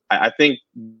 So I think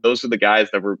those are the guys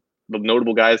that were the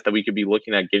notable guys that we could be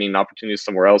looking at getting opportunities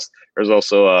somewhere else. There's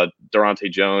also Durante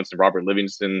Jones and Robert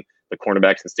Livingston, the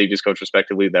cornerbacks and stages coach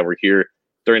respectively, that were here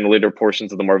during the later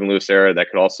portions of the Marvin Lewis era that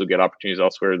could also get opportunities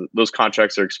elsewhere. Those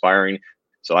contracts are expiring.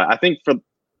 So I think for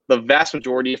the vast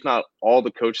majority, if not all,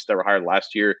 the coaches that were hired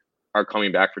last year are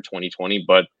coming back for 2020,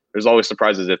 but there's always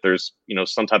surprises if there's,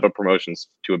 some type of promotions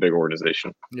to a big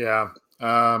organization. Yeah.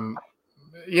 I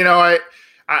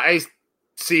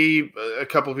see a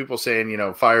couple of people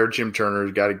saying, fire Jim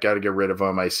Turner, got to get rid of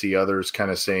him. I see others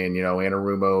kind of saying,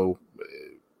 Anarumo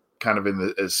kind of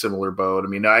in a similar boat. I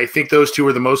mean, I think those two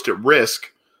are the most at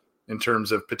risk in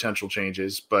terms of potential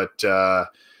changes, but I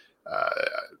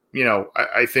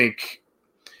think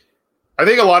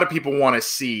a lot of people want to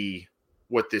see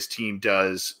what this team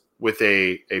does with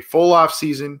a full off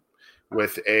season,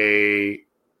 with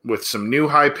some new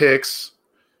high picks,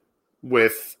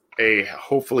 with a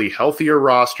hopefully healthier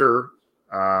roster,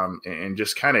 and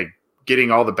just kind of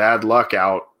getting all the bad luck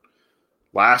out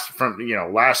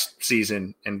last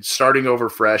season and starting over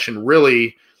fresh. And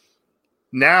really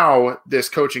now this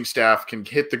coaching staff can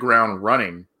hit the ground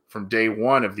running from day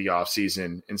one of the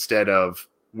offseason instead of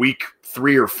week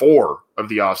 3 or 4 of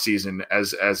the offseason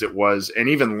as it was, and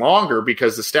even longer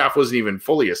because the staff wasn't even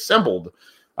fully assembled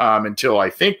until I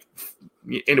think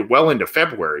well into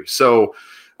February. So,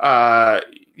 I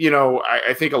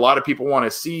think a lot of people want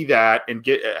to see that and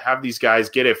have these guys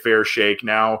get a fair shake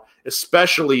now,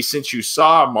 especially since you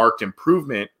saw marked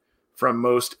improvement from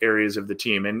most areas of the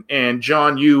team. And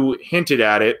John, you hinted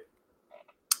at it.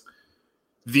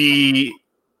 The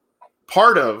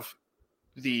part of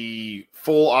the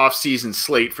full off-season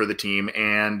slate for the team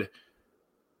and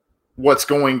what's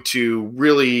going to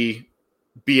really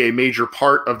be a major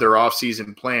part of their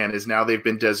off-season plan is now they've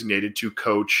been designated to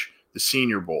coach the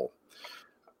Senior Bowl.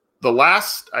 The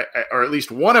last, or at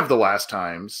least one of the last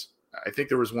times, I think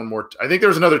there was one more. I think there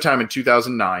was another time in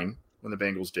 2009 when the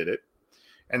Bengals did it,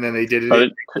 and then they did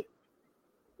it.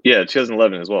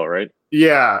 2011 as well, right?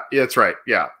 Yeah, that's right.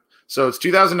 Yeah. So it's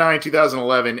 2009,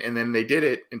 2011, and then they did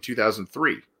it in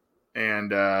 2003,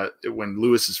 and when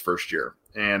Lewis's first year.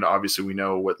 And obviously we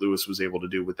know what Lewis was able to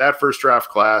do with that first draft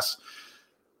class.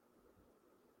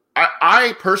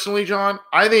 I personally, John,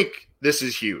 I think this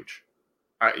is huge.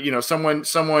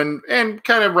 Someone, and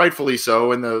kind of rightfully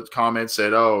so, in the comments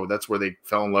said, oh, that's where they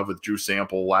fell in love with Drew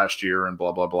Sample last year and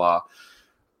blah, blah, blah.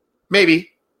 Maybe,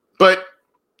 but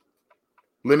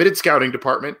limited scouting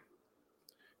department.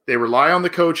 They rely on the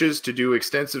coaches to do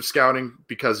extensive scouting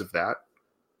because of that.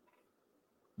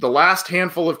 The last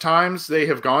handful of times they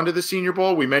have gone to the Senior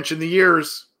Bowl, we mentioned the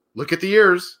years. Look at the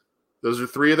years. Those are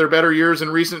 3 of their better years in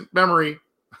recent memory.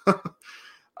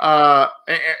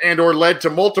 And or led to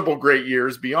multiple great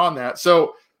years beyond that.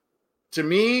 So to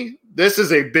me, this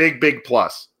is a big, big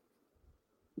plus.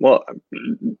 Well,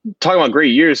 talking about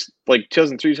great years, like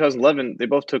 2003, 2011, they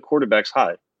both took quarterbacks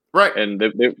high. Right. And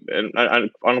I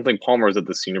don't think Palmer was at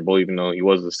the Senior Bowl, even though he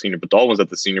was the senior, but Dalton was at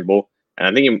the Senior Bowl. And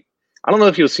I think I don't know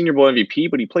if he was Senior Bowl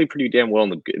MVP, but he played pretty damn well in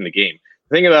the game.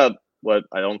 The thing about what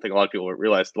I don't think a lot of people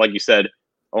realize, like you said,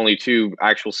 only 2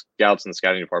 actual scouts in the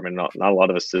scouting department, not a lot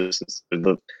of assistants.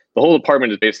 The whole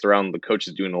department is based around the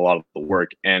coaches doing a lot of the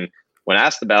work. And when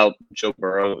asked about Joe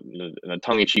Burrow in a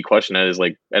tongue-in-cheek question at his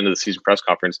end of the season press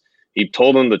conference, he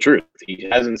told them the truth. He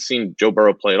hasn't seen Joe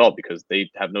Burrow play at all because they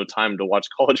have no time to watch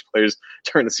college players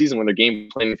during the season when they're game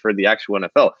planning for the actual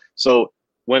NFL. So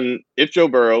if Joe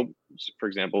Burrow, for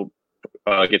example,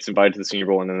 gets invited to the Senior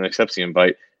Bowl and then accepts the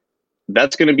invite,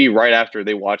 that's going to be right after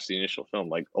they watch the initial film.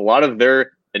 Like a lot of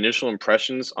their initial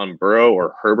impressions on Burrow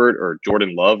or Herbert or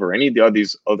Jordan Love or any of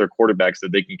these other quarterbacks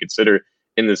that they can consider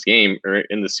in this game or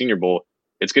in the Senior Bowl,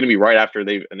 it's going to be right after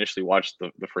they've initially watched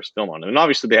the first film on it. And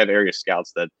obviously they have area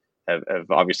scouts that have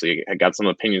obviously got some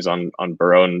opinions on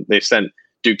Burrow, and they sent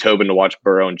Duke Tobin to watch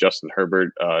Burrow and Justin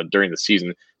Herbert during the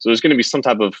season. So there's going to be some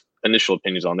type of initial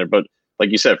opinions on there. But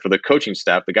like you said, for the coaching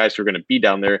staff, the guys who are going to be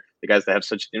down there, the guys that have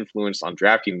such influence on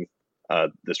drafting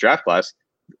this draft class,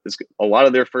 a lot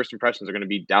of their first impressions are going to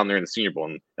be down there in the Senior Bowl.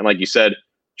 And like you said,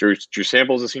 Drew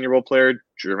Sample is a Senior Bowl player.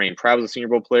 Jermaine Pratt is a Senior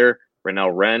Bowl player.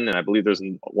 Rennell Wren, and I believe there's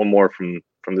one more from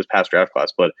this past draft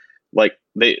class. But like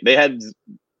they had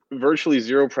virtually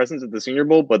zero presence at the Senior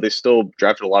Bowl, but they still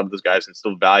drafted a lot of those guys and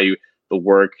still value the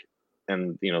work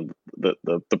and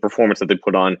the performance that they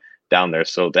put on down there.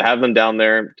 So to have them down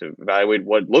there to evaluate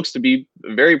what looks to be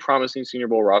very promising Senior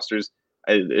Bowl rosters,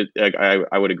 I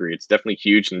would agree. It's definitely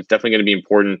huge, and it's definitely going to be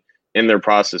important in their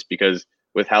process because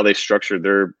with how they structure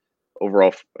their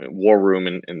overall war room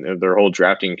and their whole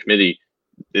drafting committee,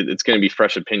 it's going to be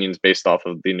fresh opinions based off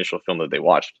of the initial film that they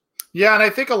watched. Yeah, and I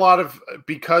think a lot of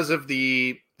because of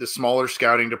the smaller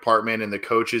scouting department and the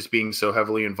coaches being so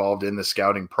heavily involved in the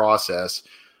scouting process,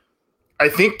 I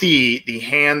think the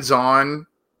hands-on,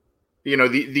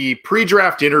 the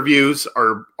pre-draft interviews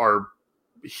are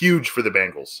huge for the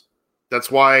Bengals. That's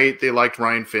why they liked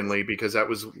Ryan Finley, because that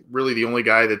was really the only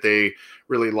guy that they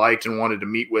really liked and wanted to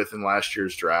meet with in last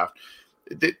year's draft.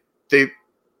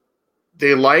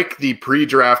 They like the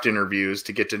pre-draft interviews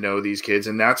to get to know these kids,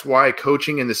 and that's why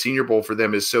coaching in the Senior Bowl for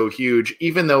them is so huge.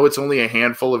 Even though it's only a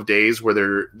handful of days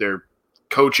where they're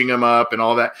coaching them up and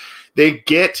all that, they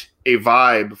get a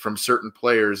vibe from certain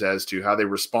players as to how they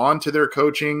respond to their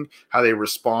coaching, how they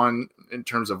respond in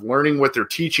terms of learning what they're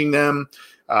teaching them,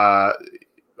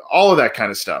 all of that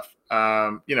kind of stuff.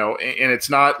 And it's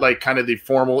not like kind of the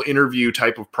formal interview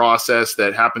type of process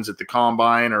that happens at the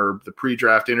combine or the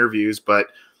pre-draft interviews, but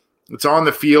it's on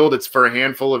the field. It's for a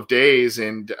handful of days.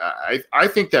 And I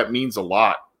think that means a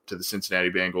lot to the Cincinnati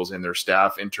Bengals and their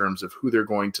staff in terms of who they're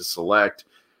going to select.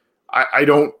 I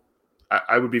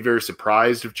I would be very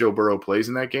surprised if Joe Burrow plays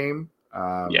in that game.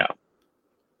 And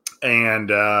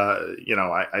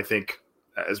I think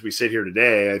as we sit here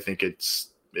today, I think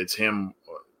it's him.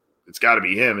 It's got to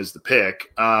be him as the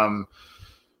pick.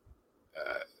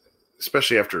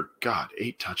 Especially after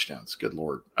 8 touchdowns. Good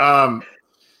Lord.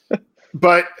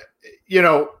 But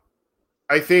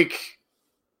I think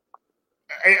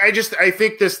I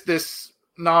think this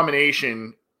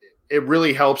nomination, it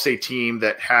really helps a team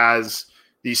that has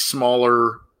the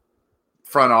smaller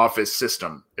front office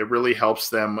system. It really helps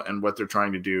them and what they're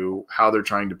trying to do, how they're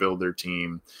trying to build their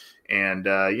team. And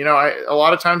a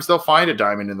lot of times they'll find a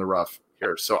diamond in the rough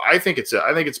here. So I think it's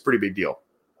a pretty big deal.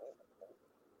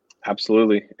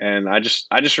 Absolutely. And I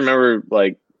just remember,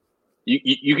 like,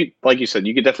 you could, like you said,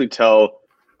 you could definitely tell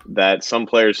that some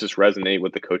players just resonate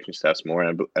with the coaching staffs more.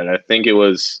 And I think it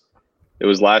was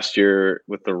last year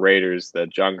with the Raiders that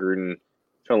John Gruden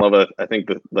fell in love with, I think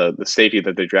the safety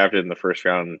that they drafted in the first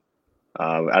round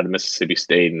out of Mississippi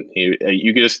State. And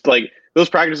you could just, like, the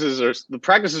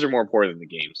practices are more important than the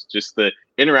games. Just the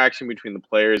interaction between the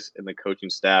players and the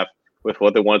coaching staff with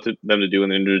what they want them to do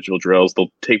in the individual drills.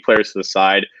 They'll take players to the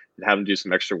side and have them do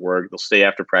some extra work. They'll stay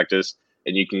after practice,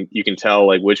 and you can tell,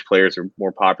 like, which players are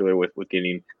more popular with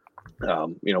getting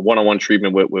one-on-one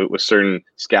treatment with certain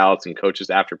scouts and coaches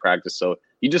after practice. So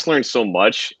you just learn so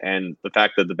much, and the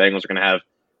fact that the Bengals are going to have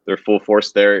their full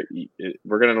force there,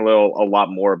 we're going to know a lot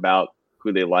more about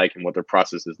who they like and what their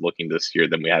process is looking this year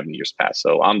than we have in years past.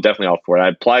 So I'm definitely all for it. I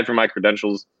applied for my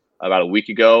credentials about a week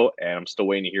ago, and I'm still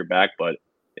waiting to hear back, but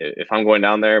if I'm going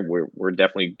down there, we're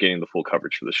definitely getting the full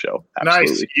coverage for the show.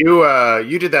 Absolutely. Nice.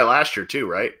 You did that last year too,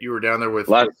 right? You were down there with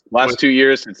last 2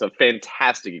 years. It's a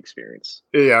fantastic experience.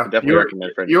 Yeah, definitely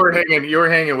recommend for anyone. You were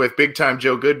hanging with big time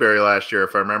Joe Goodberry last year,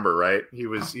 if I remember right. He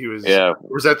was. Yeah.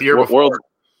 Was that the year before?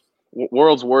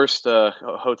 World's worst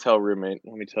hotel roommate.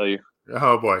 Let me tell you.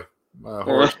 Oh boy,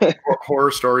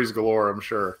 horror stories galore. I'm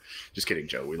sure. Just kidding,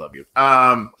 Joe. We love you.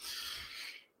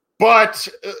 But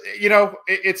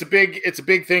it's a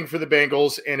big thing for the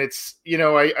Bengals, and it's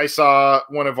I saw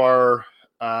one of our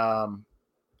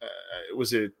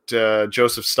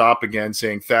Joseph Stopp again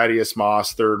saying Thaddeus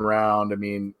Moss 3rd round. I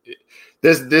mean,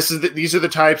 these are the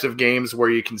types of games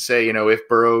where you can say, if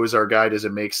Burrow is our guy, does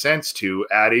it make sense to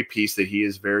add a piece that he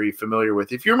is very familiar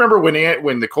with? If you remember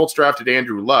when the Colts drafted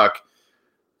Andrew Luck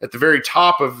at the very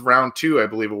top of round 2, I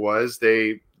believe it was,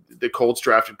 the Colts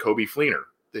drafted Coby Fleener,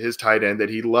 his tight end that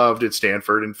he loved at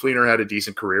Stanford, and Fleener had a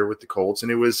decent career with the Colts, and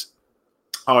it was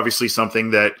obviously something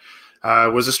that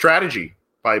was a strategy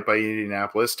by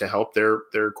Indianapolis to help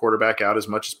their quarterback out as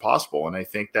much as possible. And I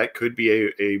think that could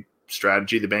be a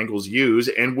strategy the Bengals use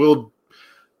and will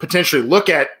potentially look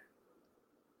at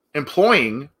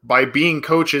employing by being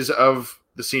coaches of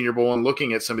the Senior Bowl and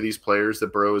looking at some of these players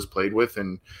that Burrow has played with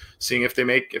and seeing if they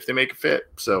make a fit.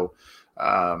 So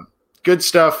good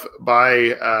stuff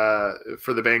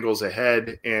for the Bengals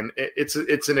ahead, and it's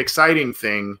an exciting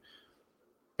thing,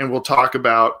 and we'll talk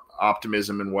about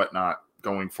optimism and whatnot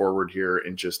going forward here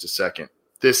in just a second.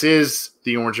 This is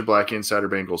the Orange and Black Insider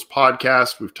Bengals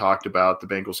podcast. We've talked about the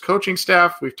Bengals coaching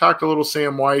staff. We've talked a little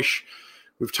Sam Weish.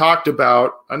 We've talked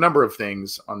about a number of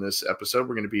things on this episode.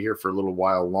 We're going to be here for a little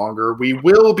while longer. We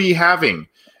will be having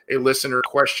a listener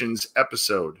questions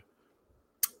episode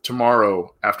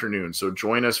tomorrow afternoon. So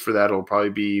join us for that. It'll probably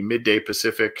be midday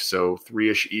Pacific, so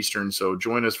 3-ish Eastern. So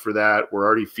join us for that. We're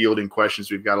already fielding questions.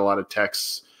 We've got a lot of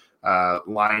texts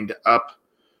lined up.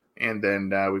 And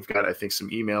then we've got, I think,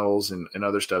 some emails and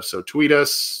other stuff. So tweet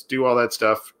us, do all that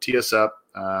stuff, tee us up.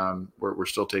 We're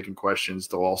still taking questions.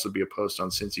 There'll also be a post on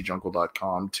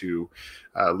cincyjungle.com to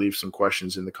leave some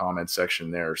questions in the comments section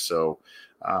there. So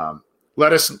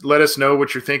let us know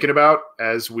what you're thinking about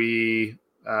as we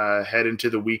head into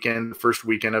the weekend, the first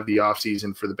weekend of the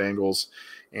offseason for the Bengals.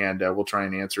 And we'll try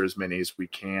and answer as many as we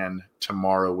can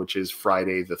tomorrow, which is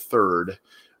Friday the 3rd.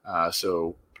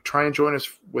 So try and join us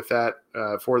with that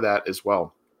for that as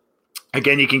well.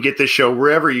 Again, you can get this show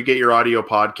wherever you get your audio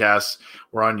podcasts.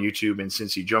 We're on YouTube and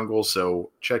Cincy Jungle,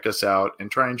 so check us out and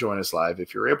try and join us live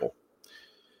if you're able.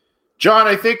 John,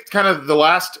 I think kind of the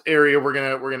last area we're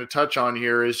gonna touch on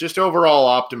here is just overall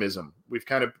optimism. We've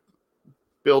kind of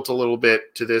built a little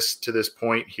bit to this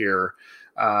point here.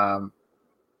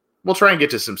 We'll try and get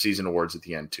to some season awards at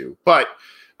the end too, but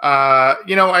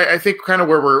I think kind of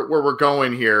where we're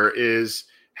going here is,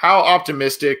 how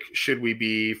optimistic should we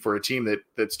be for a team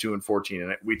that's 2-14?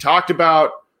 And we talked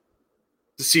about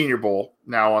the Senior Bowl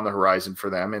now on the horizon for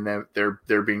them, and then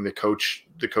they're being the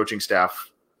coaching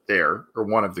staff there, or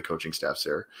one of the coaching staffs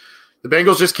there. The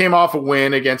Bengals just came off a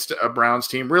win against a Browns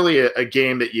team, really a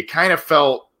game that you kind of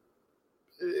felt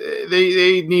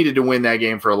they needed to win that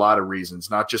game for a lot of reasons,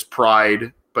 not just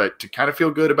pride, but to kind of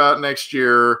feel good about next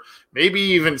year. Maybe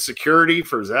even security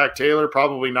for Zach Taylor.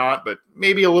 Probably not, but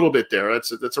maybe a little bit there.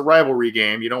 That's a rivalry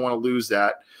game. You don't want to lose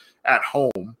that at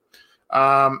home.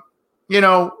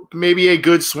 Maybe a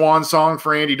good swan song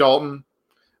for Andy Dalton.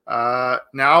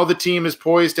 Now the team is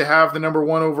poised to have the number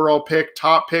 1 overall pick,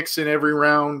 top picks in every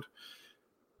round.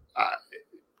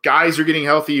 Guys are getting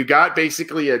healthy. You got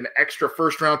basically an extra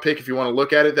first-round pick if you want to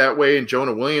look at it that way, and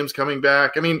Jonah Williams coming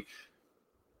back. I mean,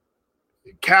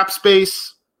 cap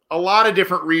space, a lot of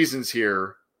different reasons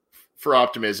here for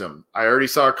optimism. I already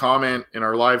saw a comment in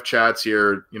our live chats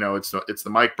here. It's the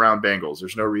Mike Brown Bengals.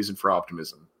 There's no reason for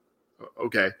optimism.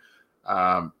 Okay.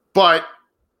 But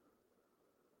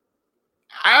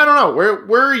I don't know.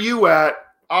 Where are you at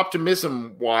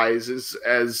optimism wise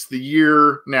as the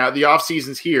year now, the off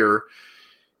season's here,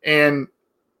 and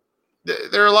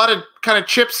there are a lot of kind of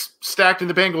chips stacked in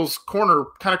the Bengals corner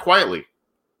kind of quietly.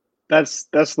 That's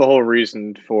the whole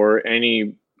reason for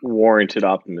any warranted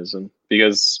optimism,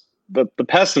 because the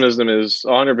pessimism is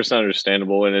 100%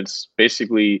 understandable, and it's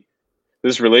basically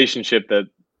this relationship that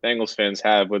Bengals fans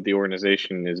have with the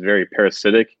organization is very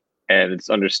parasitic, and it's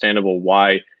understandable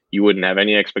why you wouldn't have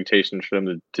any expectations for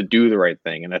them to do the right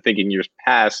thing. And I think in years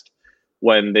past,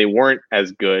 when they weren't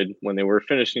as good, when they were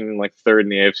finishing like third in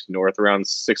the AFC North, around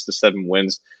 6 to 7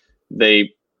 wins,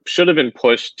 they should have been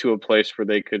pushed to a place where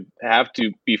they could have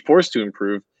to be forced to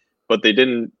improve, but they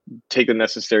didn't take the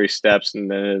necessary steps,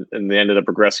 and they ended up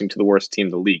progressing to the worst team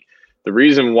in the league. The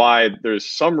reason why there's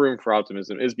some room for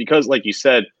optimism is because, like you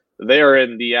said, they are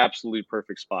in the absolute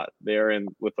perfect spot. They are in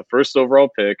with the first overall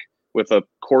pick, with a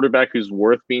quarterback who's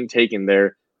worth being taken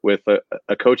there, with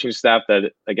a coaching staff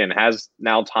that, again, has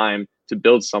now time to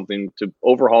build something, to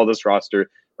overhaul this roster.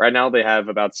 Right now they have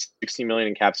about $60 million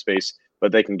in cap space,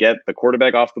 but they can get the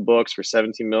quarterback off the books for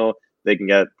 $17 million. They can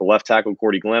get the left tackle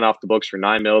Cordy Glenn off the books for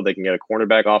 $9 million. They can get a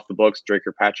cornerback off the books, Drake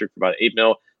Kirkpatrick, for about $8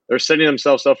 million. They're setting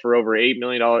themselves up for over $80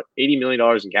 million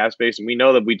in cap space, and we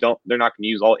know that they're not going to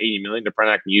use all $80 million. They're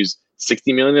probably not going to use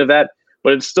 $60 million of that,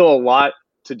 but it's still a lot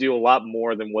to do, a lot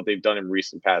more than what they've done in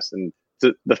recent past. And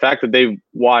the fact that they've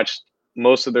watched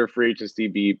most of their free agency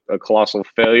be a colossal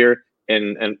failure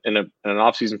in an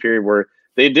offseason period where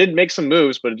they did make some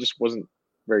moves, but it just wasn't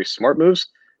very smart moves.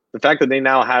 The fact that they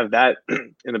now have that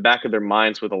in the back of their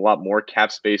minds with a lot more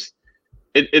cap space,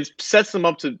 it sets them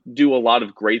up to do a lot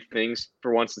of great things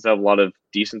for once, instead of a lot of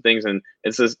decent things. And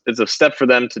it's a step for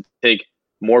them to take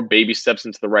more baby steps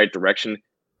into the right direction.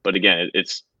 But again,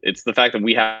 it's the fact that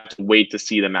we have to wait to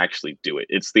see them actually do it.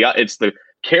 It's the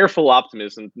careful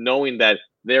optimism, knowing that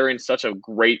they're in such a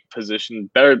great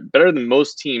position, better than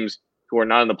most teams who are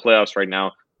not in the playoffs right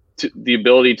now, to the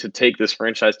ability to take this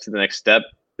franchise to the next step.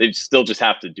 They still just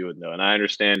have to do it, though. And I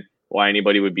understand why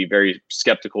anybody would be very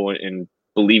skeptical in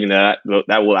believing that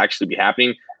will actually be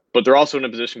happening. But they're also in a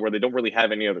position where they don't really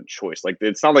have any other choice. Like,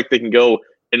 it's not like they can go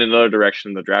in another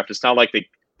direction in the draft. It's not like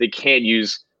they can't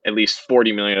use at least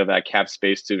 $40 million of that cap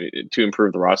space to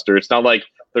improve the roster. It's not like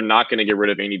they're not going to get rid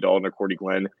of Andy Dalton or Cordy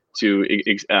Glenn to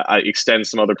extend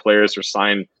some other players or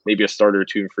sign maybe a starter or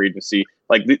two in free agency.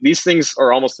 Like, these things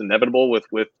are almost inevitable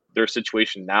with their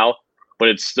situation now, but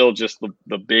it's still just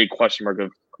the big question mark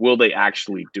of, will they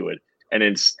actually do it? And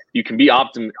you can be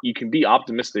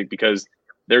optimistic because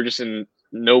they're just in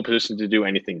no position to do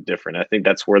anything different. I think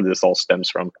that's where this all stems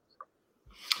from.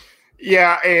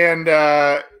 Yeah, and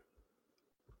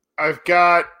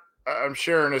I'm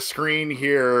sharing a screen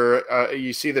here.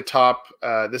 You see the top.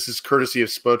 This is courtesy of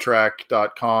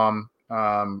Spotrac.com.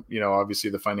 Obviously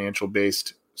the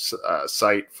financial-based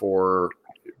site for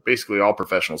basically all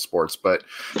professional sports. But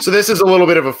so this is a little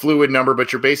bit of a fluid number,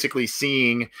 but you're basically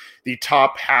seeing the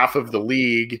top half of the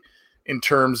league in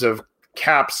terms of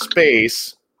cap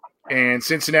space. And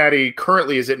Cincinnati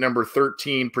currently is at number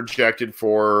 13 projected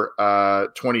for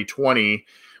 2020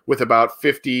 with about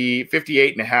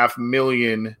 $58.5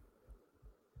 million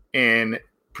in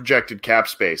projected cap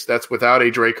space. That's without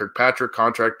a Drake Kirkpatrick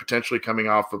contract potentially coming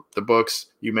off of the books.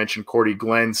 You mentioned Cordy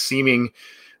Glenn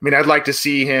I'd like to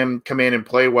see him come in and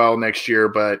play well next year,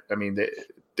 but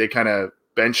they kind of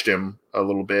benched him a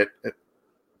little bit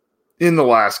in the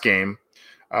last game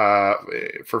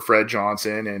for Fred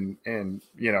Johnson. And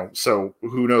so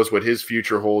who knows what his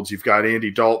future holds. You've got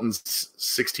Andy Dalton's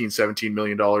 $16-17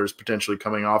 million potentially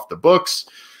coming off the books.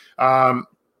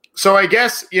 So I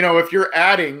guess, if you're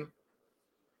adding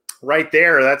right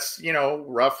there, that's,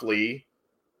 roughly,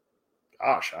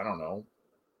 gosh, I don't know.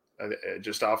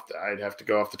 I'd have to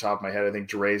go off the top of my head. I think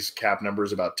Dre's cap number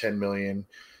is about $10 million.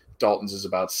 Dalton's is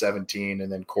about 17,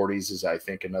 and then Cordy's is, I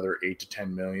think, another 8 to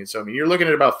 10 million. So, I mean, you're looking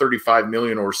at about 35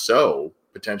 million or so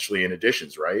potentially in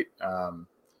additions, right?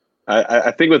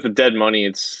 I think with the dead money,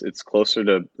 it's closer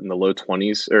to in the low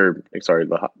 20s, or sorry,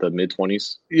 the mid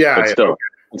 20s. Yeah, but still,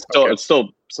 okay. it's still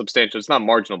substantial. It's not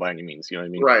marginal by any means. You know what I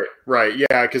mean? Right.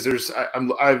 Yeah, because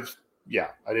I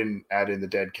didn't add in the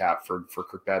dead cap for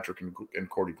Kirkpatrick and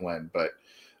Cordy Glenn, but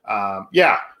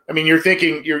yeah, I mean,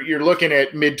 you're looking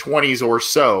at mid 20s or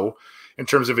so in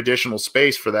terms of additional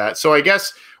space for that. So I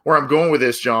guess where I'm going with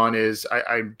this, John, is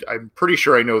I'm pretty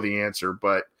sure I know the answer,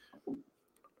 but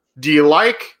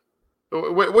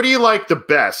what do you like the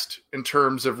best in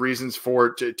terms of reasons for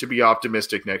it to be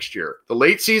optimistic next year? The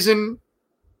late season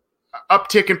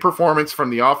uptick in performance from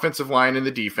the offensive line and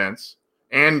the defense,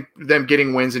 and them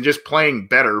getting wins and just playing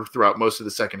better throughout most of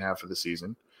the second half of the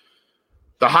season.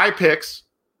 The high picks,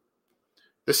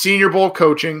 the Senior Bowl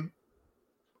coaching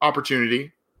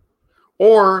opportunity,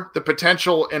 or the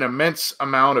potential and immense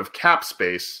amount of cap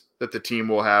space that the team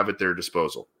will have at their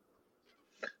disposal.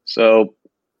 So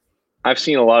I've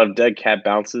seen a lot of dead cap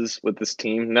bounces with this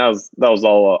team. That was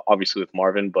all obviously with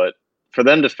Marvin, but for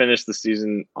them to finish the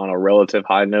season on a relative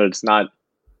high note, it's not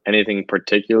anything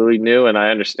particularly new. And I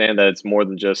understand that it's more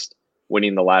than just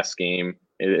winning the last game.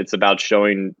 It's about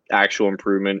showing actual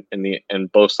improvement in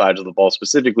both sides of the ball,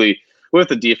 specifically with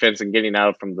the defense and getting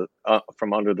out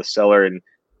from under the cellar, and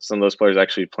some of those players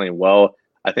actually playing well.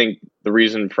 I think the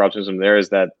reason for optimism there is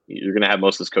that you're going to have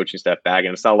most of this coaching staff back,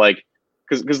 and it's not like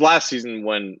because last season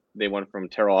when they went from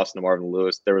Terrell Austin to Marvin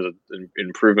Lewis, there was an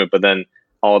improvement, but then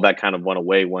all of that kind of went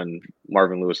away when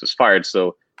Marvin Lewis was fired.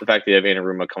 So the fact that you have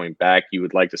Anaruma coming back, you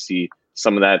would like to see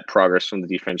some of that progress from the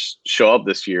defense show up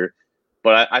this year.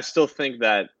 But I still think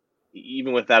that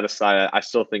even with that aside, I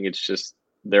still think it's just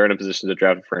they're in a position to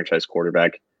draft a franchise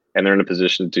quarterback, and they're in a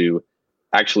position to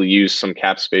actually use some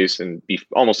cap space and be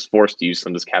almost forced to use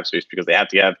some of this cap space because they have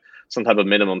to have some type of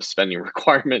minimum spending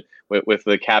requirement with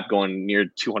the cap going near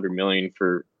 200 million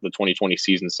for the 2020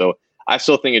 season. So I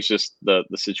still think it's just the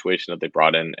situation that they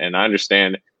brought in. And I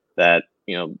understand that,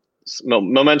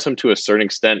 momentum to a certain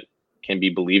extent can be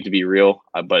believed to be real,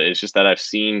 but it's just that I've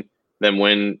seen them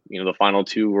win, the final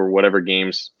two or whatever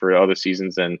games for other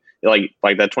seasons. And like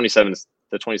that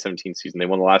 2017 season, they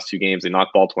won the last two games. They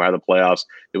knocked Baltimore out of the playoffs.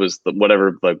 It was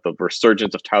the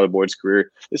resurgence of Tyler Boyd's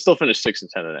career. They still finished 6-10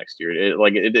 the next year.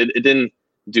 It didn't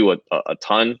do a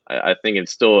ton. I think you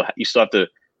still have to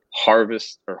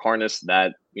harness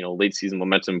that late season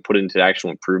momentum and put it into actual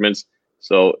improvements.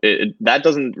 So that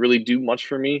doesn't really do much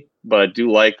for me, but I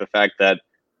do like the fact that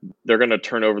they're going to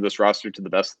turn over this roster to the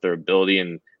best of their ability,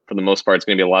 and for the most part, it's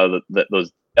going to be a lot of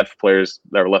those depth players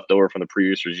that were left over from the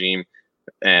previous regime,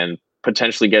 and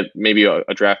potentially get maybe a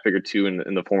draft pick or two in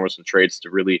the form of some trades to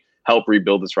really help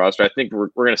rebuild this roster. I think we're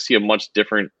going to see a much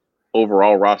different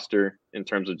overall roster in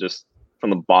terms of just from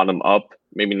the bottom up,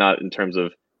 maybe not in terms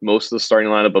of most of the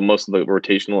starting lineup, but most of the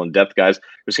rotational and depth guys.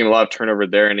 We're seeing a lot of turnover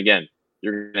there. And again,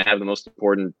 you're going to have the most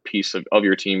important piece of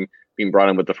your team being brought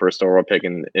in with the first overall pick.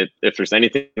 And if there's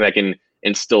anything that can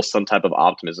instill some type of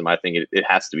optimism, I think it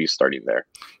has to be starting there.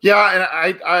 Yeah,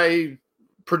 and I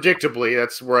predictably,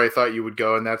 that's where I thought you would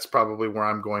go, and that's probably where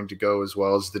I'm going to go as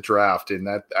well as the draft. And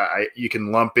that you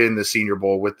can lump in the Senior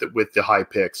Bowl with the high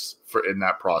picks in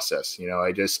that process.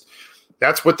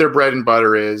 That's what their bread and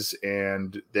butter is,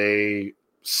 and they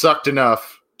sucked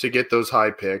enough to get those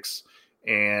high picks.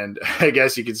 And I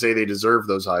guess you could say they deserve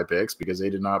those high picks because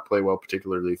they did not play well,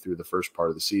 particularly through the first part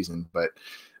of the season. But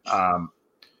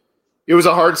it was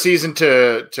a hard season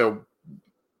to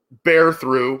bear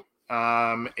through,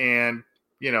 and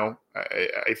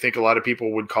I think a lot of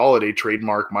people would call it a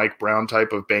trademark Mike Brown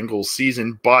type of Bengals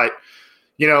season, but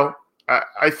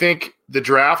I think the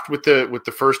draft with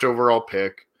the first overall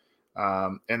pick,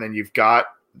 and then you've got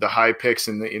the high picks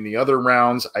in the other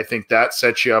rounds. I think that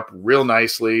sets you up real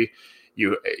nicely.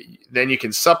 Then you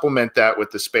can supplement that with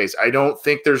the space. I don't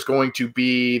think there's going to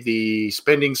be the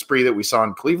spending spree that we saw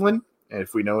in Cleveland, and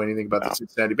if we know anything about the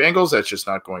Cincinnati Bengals, that's just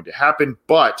not going to happen.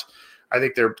 But I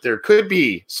think there could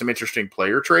be some interesting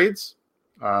player trades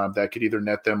that could either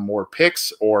net them more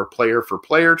picks or player for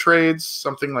player trades,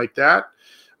 something like that.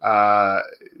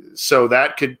 So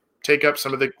that could take up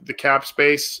some of the cap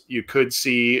space. You could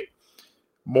see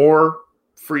more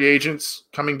free agents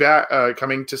coming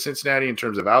to Cincinnati in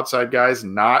terms of outside guys,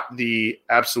 not the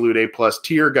absolute A+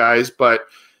 tier guys, but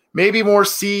maybe more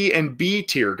C and B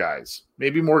tier guys,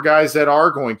 maybe more guys that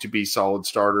are going to be solid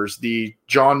starters, the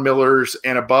John Millers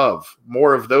and above,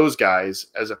 more of those guys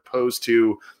as opposed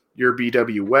to your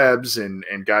BW Webbs and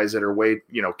guys that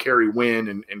are Kerry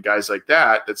Wynn and guys like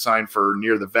that signed for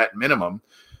near the vet minimum.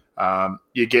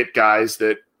 You get guys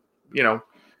that,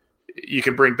 you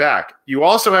can bring back. You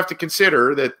also have to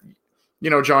consider that,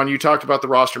 John, you talked about the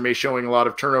roster may showing a lot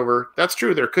of turnover. That's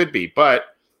true. There could be, but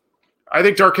I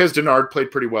think Darqueze Dennard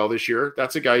played pretty well this year.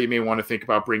 That's a guy you may want to think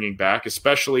about bringing back,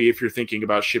 especially if you're thinking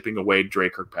about shipping away Dre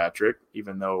Kirkpatrick,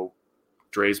 even though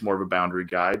Dre's more of a boundary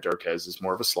guy. Darqueze is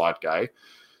more of a slot guy.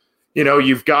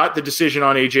 You've got the decision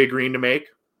on AJ Green to make.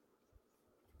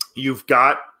 You've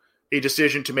got a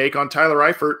decision to make on Tyler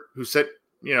Eifert, who said,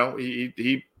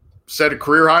 he set a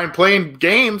career high in playing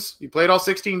games. He played all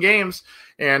 16 games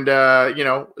and,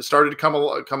 started to come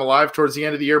alive towards the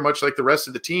end of the year, much like the rest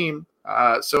of the team.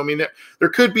 There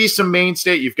could be some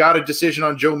mainstay. You've got a decision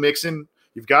on Joe Mixon.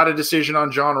 You've got a decision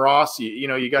on John Ross.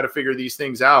 You got to figure these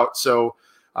things out. So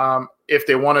if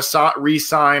they want to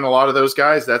re-sign a lot of those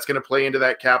guys, that's going to play into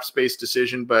that cap space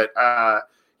decision. But, I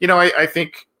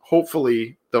think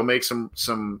hopefully they'll make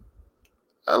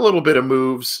a little bit of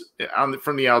moves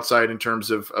from the outside in terms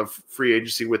of free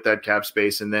agency with that cap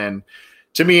space. And then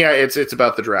to me, it's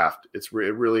about the draft. It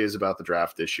really is about the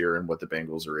draft this year and what the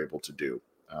Bengals are able to do.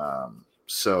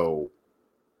 So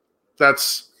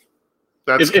that's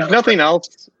if nothing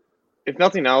else,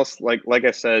 like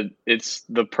I said, it's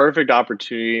the perfect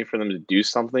opportunity for them to do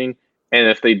something. And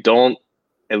if they don't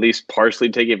at least partially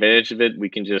take advantage of it, we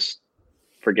can just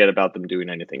forget about them doing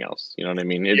anything else. You know what I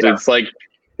mean? It's like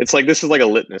this is like a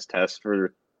litmus test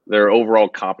for their overall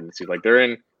competency. Like they're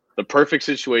in the perfect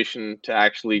situation to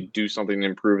actually do something to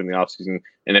improve in the offseason.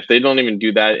 And if they don't even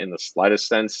do that in the slightest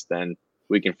sense, then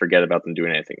we can forget about them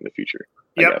doing anything in the future,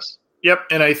 I guess. Yep.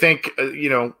 And I think,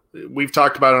 we've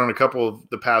talked about it on a couple of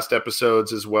the past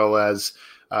episodes, as well as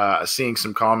seeing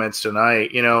some comments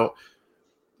tonight.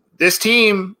 This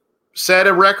team set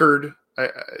a record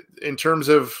in terms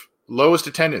of lowest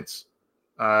attendance.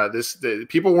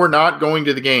 People were not going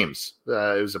to the games.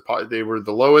 They were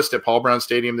the lowest at Paul Brown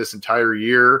Stadium this entire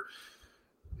year.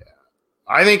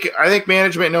 I think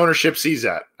management and ownership sees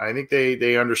that. I think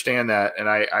they understand that, and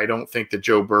I don't think that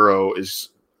Joe Burrow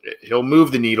he'll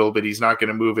move the needle, but he's not going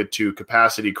to move it to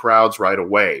capacity crowds right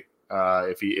away.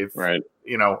 I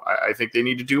think they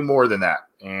need to do more than that.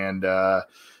 And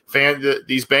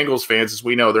these Bengals fans, as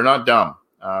we know, they're not dumb.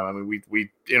 We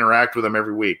interact with them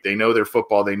every week. They know their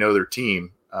football. They know their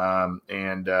team.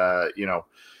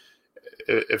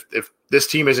 If this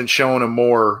team isn't showing them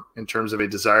more in terms of a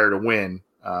desire to win,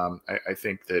 I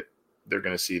think that they're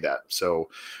going to see that. So,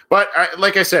 but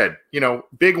like I said,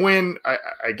 big win,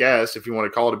 I guess, if you want to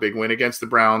call it a big win against the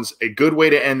Browns, a good way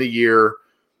to end the year.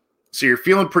 So you're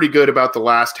feeling pretty good about the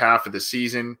last half of the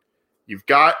season. You've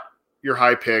got your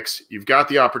high picks. You've got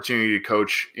the opportunity to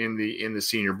coach in the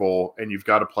Senior Bowl, and you've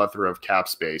got a plethora of cap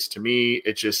space. To me,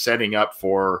 it's just setting up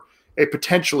for a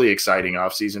potentially exciting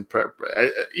offseason.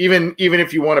 Even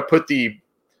if you want to put the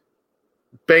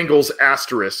Bengals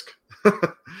asterisk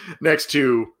next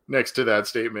to that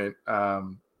statement, I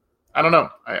don't know.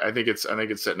 I think it's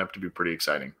setting up to be pretty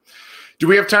exciting. Do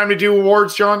we have time to do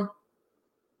awards, John?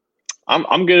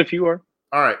 I'm good if you are.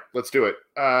 All right, let's do it.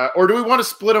 Or do we want to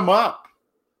split them up?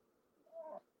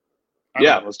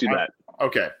 Yeah, let's do that.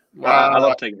 Okay. I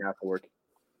love taking half of work.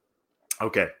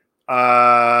 Okay.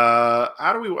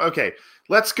 Okay.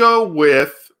 Let's go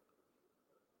with,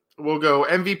 we'll go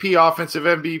MVP, offensive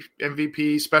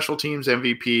MVP, special teams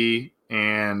MVP,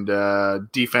 and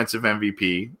defensive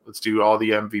MVP. Let's do all the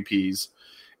MVPs.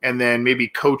 And then maybe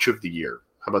coach of the year.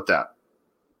 How about that?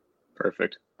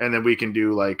 Perfect. And then we can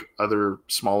do like other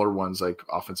smaller ones like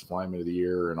offensive lineman of the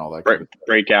year and all that.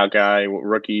 Breakout guy,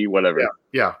 rookie, whatever.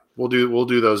 Yeah. We'll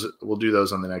do those. We'll do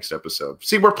those on the next episode.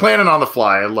 See, we're planning on the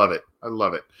fly. I love it.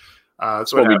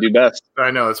 That's what we do best. I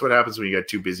know that's what happens when you got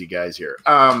two busy guys here.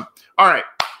 All right.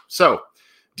 So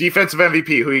defensive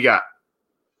MVP, who you got?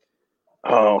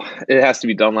 Oh, it has to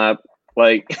be Dunlap.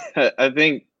 Like I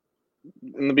think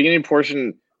in the beginning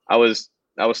portion, I was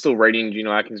still rating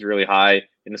Geno Atkins really high,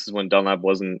 and this is when Dunlap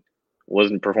wasn't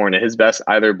performing at his best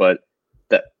either. But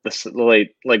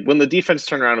when the defense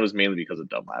turned around, it was mainly because of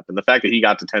Dunlap, and the fact that he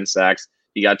got to 10 sacks,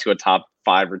 he got to a top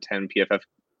 5 or 10 PFF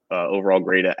overall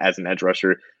grade as an edge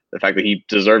rusher. The fact that he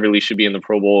deservedly should be in the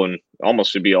Pro Bowl and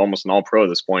should be almost an All-Pro at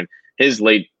this point. His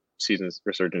late season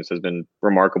resurgence has been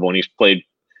remarkable, and he's played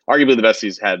arguably the best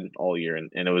he's had all year. And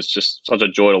it was just such a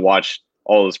joy to watch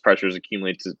all those pressures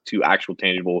accumulate to actual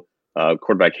tangible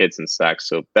quarterback hits and sacks.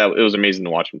 So it was amazing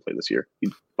to watch him play this year.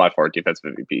 He's by far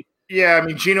defensive MVP. Yeah, I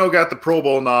mean, Geno got the Pro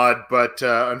Bowl nod, but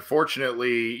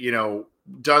unfortunately,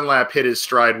 Dunlap hit his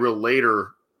stride real later,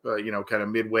 kind of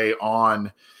midway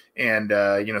on. And,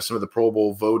 some of the Pro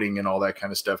Bowl voting and all that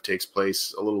kind of stuff takes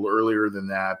place a little earlier than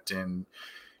that. And,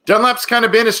 Dunlap's kind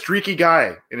of been a streaky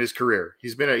guy in his career.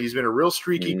 He's been a real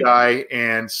streaky guy,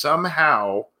 and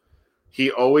somehow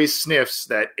he always sniffs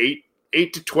that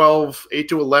 8 to 12, 8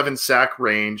 to 11 sack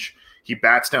range. He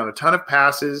bats down a ton of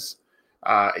passes.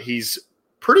 He's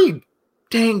pretty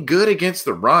dang good against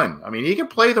the run. I mean, he can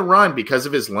play the run because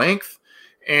of his length.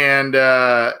 And,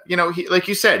 he, like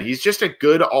you said, he's just a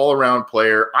good all-around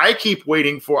player. I keep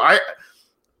waiting for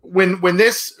when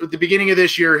the beginning of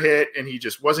this year hit and he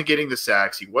just wasn't getting the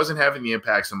sacks, he wasn't having the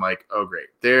impacts. I'm like, oh, great.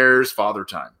 There's father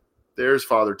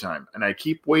time. And I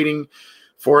keep waiting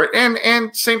for it.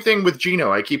 And same thing with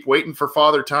Geno. I keep waiting for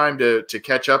father time to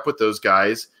catch up with those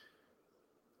guys.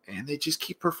 And they just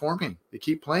keep performing. They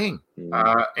keep playing. It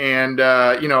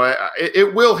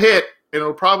will hit, and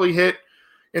it'll probably hit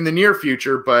in the near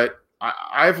future, but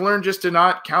I've learned just to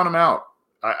not count them out.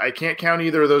 I can't count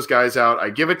either of those guys out.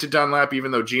 I give it to Dunlap, even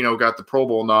though Geno got the Pro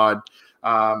Bowl nod.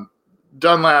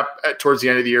 Dunlap towards the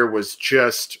end of the year was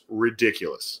just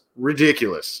ridiculous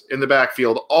in the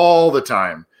backfield all the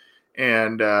time.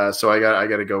 And so I got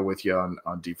to go with you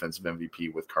on defensive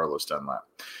MVP with Carlos Dunlap.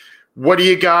 What do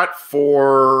you got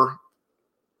for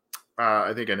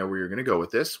I think I know where you're going to go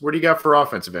with this. What do you got for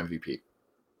offensive MVP?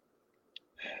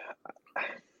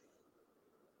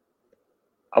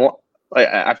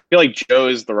 I feel like Joe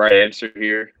is the right answer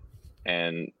here,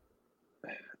 and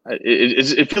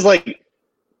it feels like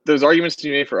there's arguments to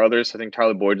be made for others. I think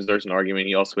Tyler Boyd deserves an argument.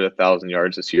 He also hit 1,000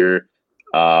 yards this year.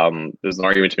 There's an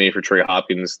argument to be made for Trey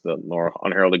Hopkins, the more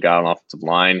unheralded guy on offensive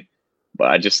line. But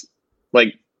I just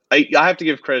I have to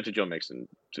give credit to Joe Mixon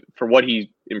for what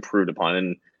he improved upon,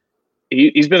 and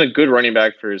he's been a good running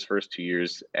back for his first 2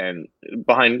 years, and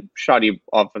behind shoddy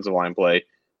offensive line play,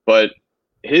 but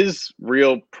his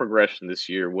real progression this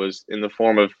year was in the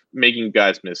form of making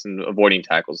guys miss and avoiding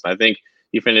tackles. And I think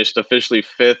he finished officially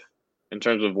 5th in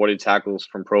terms of avoided tackles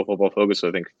from Pro Football Focus. So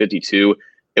I think 52.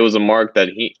 It was a mark that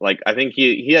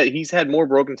he's had more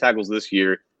broken tackles this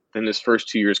year than his first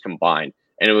 2 years combined.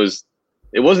 And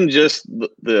it wasn't just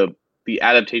the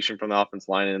adaptation from the offensive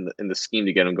line and the scheme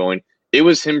to get him going. It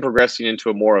was him progressing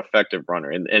into a more effective runner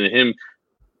and him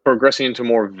progressing into a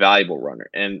more valuable runner.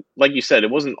 And like you said, it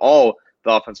wasn't all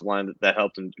the offensive line that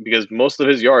helped him, because most of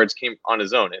his yards came on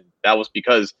his own. And that was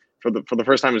because for the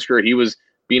first time in his career, he was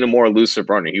being a more elusive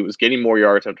runner. He was getting more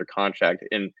yards after contact.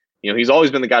 And, he's always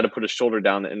been the guy to put his shoulder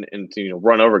down and to,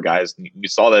 run over guys. And we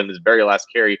saw that in his very last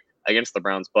carry against the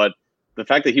Browns. But the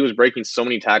fact that he was breaking so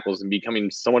many tackles and becoming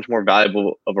so much more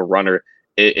valuable of a runner,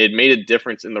 it made a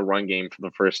difference in the run game for the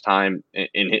first time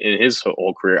in his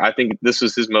whole career. I think this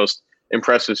was his most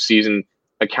impressive season,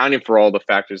 accounting for all the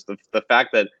factors. The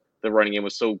fact that the running game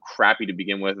was so crappy to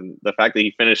begin with, and the fact that he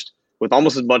finished with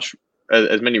almost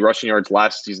as many rushing yards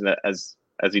last season as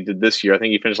he did this year. I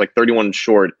think he finished like 31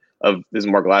 short of his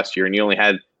mark last year, and he only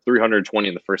had 320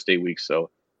 in the first 8 weeks. So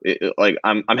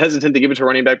I'm hesitant to give it to a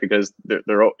running back because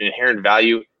their inherent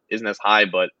value isn't as high,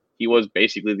 but he was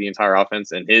basically the entire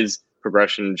offense, and his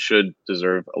progression should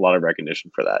deserve a lot of recognition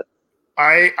for that.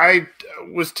 I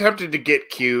was tempted to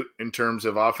get cute in terms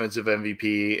of offensive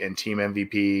MVP and team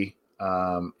MVP.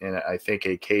 And I think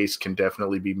a case can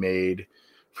definitely be made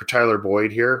for Tyler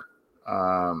Boyd here.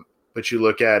 But you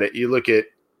look at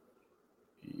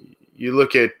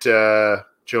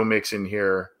Joe Mixon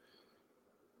here.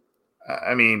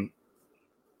 I mean,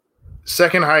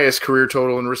 second highest career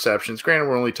total in receptions. Granted,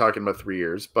 we're only talking about 3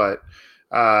 years, but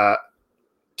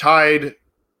tied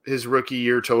his rookie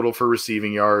year total for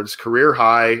receiving yards, career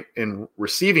high in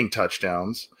receiving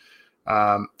touchdowns.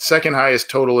 Second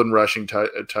highest total in rushing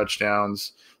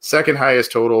touchdowns, second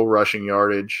highest total rushing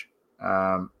yardage,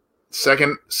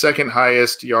 second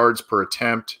highest yards per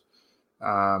attempt.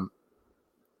 I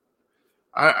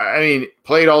mean,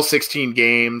 played all 16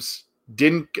 games.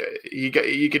 You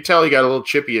could tell he got a little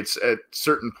chippy at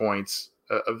certain points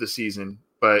of the season,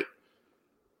 but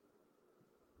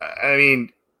I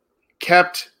mean,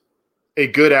 kept a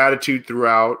good attitude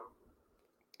throughout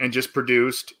and just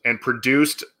produced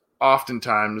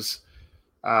oftentimes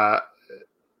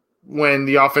when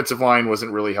the offensive line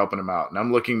wasn't really helping him out. And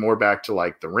I'm looking more back to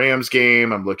like the Rams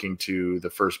game. I'm looking to the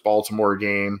first Baltimore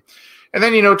game. And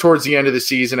then, towards the end of the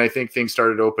season, I think things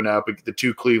started to open up. The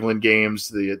 2 Cleveland games,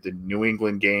 the New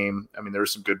England game. I mean, there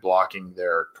was some good blocking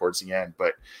there towards the end.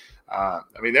 But,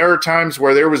 there are times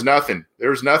where there was nothing. There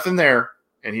was nothing there,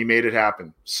 and he made it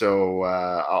happen. So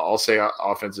I'll say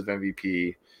offensive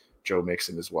MVP, Joe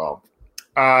Mixon as well.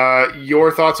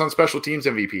 Your thoughts on special teams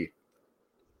MVP?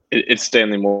 It's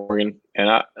Stanley Morgan, and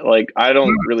I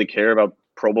don't really care about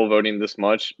Pro Bowl voting this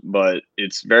much, but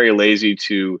it's very lazy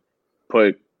to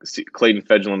put Clayton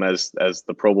Fejedelem as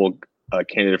the Pro Bowl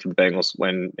candidate for the Bengals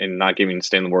and not giving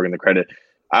Stanley Morgan the credit.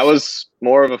 I was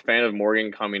more of a fan of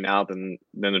Morgan coming out than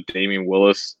of Damian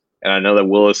Willis, and I know that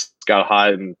Willis got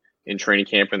hot in training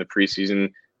camp in the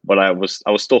preseason, but I was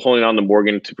still holding on to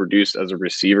Morgan to produce as a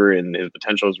receiver and his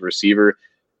potential as a receiver,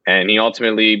 and he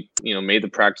ultimately made the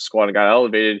practice squad and got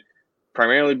elevated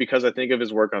primarily because I think of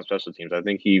his work on special teams. I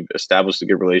think he established a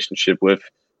good relationship with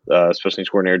special teams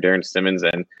coordinator Darren Simmons,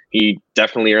 and he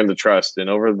definitely earned the trust. And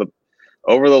over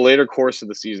the later course of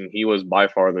the season, he was by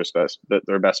far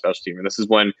their best special team. And this is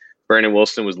when Brandon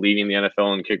Wilson was leading the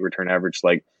NFL in kick return average,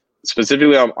 like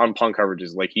specifically on punt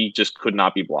coverages. Like he just could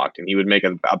not be blocked, and he would make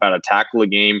about a tackle a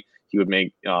game. He would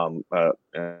make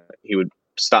he would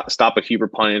stop a Huber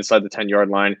punt inside the 10-yard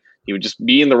line. He would just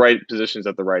be in the right positions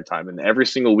at the right time. And every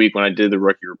single week when I did the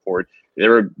rookie report,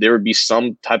 there would be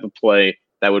some type of play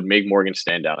that would make Morgan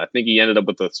stand out. I think he ended up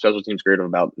with a special teams grade of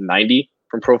about 90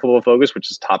 from Pro Football Focus,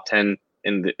 which is top 10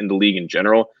 in the league in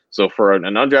general. So for an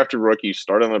undrafted rookie,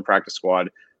 started on the practice squad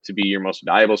to be your most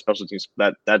valuable special teams,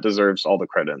 that deserves all the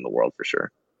credit in the world for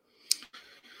sure.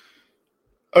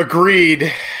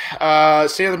 Agreed.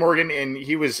 Stanley Morgan, and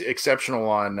he was exceptional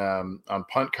on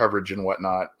punt coverage and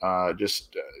whatnot.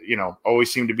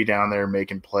 Always seemed to be down there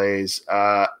making plays.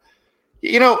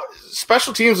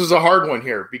 Special teams was a hard one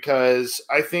here because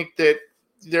I think that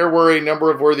there were a number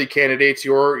of worthy candidates,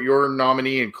 your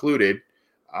nominee included.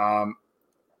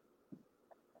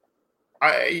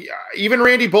 Even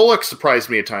Randy Bullock surprised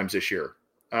me at times this year.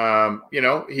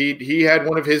 He had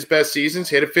one of his best seasons,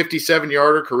 hit a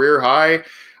 57-yarder career high.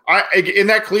 In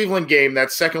that Cleveland game,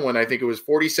 that second one, I think it was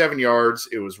 47 yards.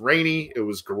 It was rainy. It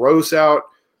was gross out.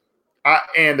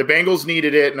 And the Bengals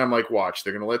needed it. And I'm like, watch,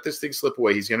 they're going to let this thing slip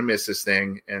away. He's going to miss this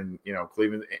thing. And,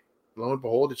 Cleveland, lo and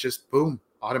behold, it's just boom,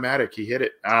 automatic. He hit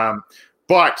it.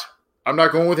 But I'm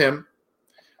not going with him.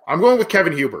 I'm going with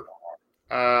Kevin Huber.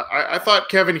 I thought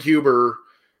Kevin Huber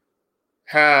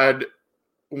had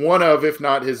one of, if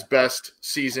not his best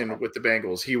season with the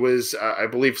Bengals. He was, I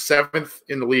believe, 7th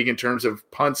in the league in terms of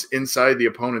punts inside the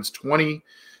opponent's 20.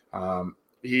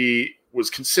 He was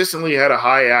consistently had a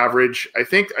high average. I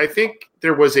think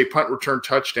there was a punt return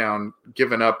touchdown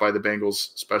given up by the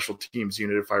Bengals special teams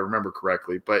unit, if I remember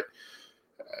correctly, but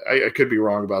I could be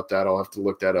wrong about that. I'll have to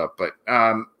look that up. But,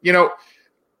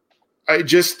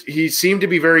 he seemed to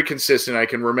be very consistent. I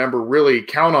can remember really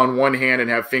count on one hand and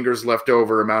have fingers left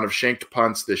over amount of shanked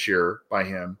punts this year by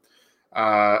him.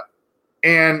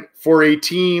 And for a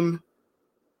team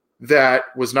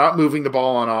that was not moving the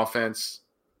ball on offense,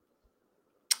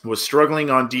 was struggling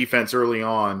on defense early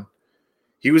on,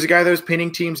 he was a guy that was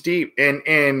pinning teams deep.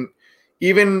 And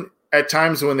even at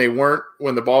times when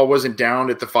the ball wasn't down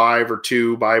at the 5 or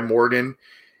 2 by Morgan,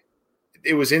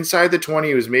 it was inside the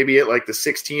 20. It was maybe at like the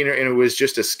 16, and it was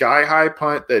just a sky-high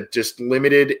punt that just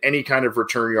limited any kind of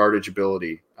return yardage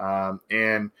ability.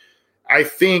 And I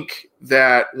think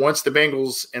that once the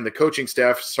Bengals and the coaching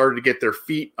staff started to get their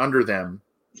feet under them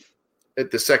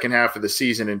at the second half of the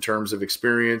season in terms of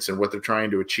experience and what they're trying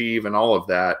to achieve and all of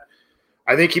that,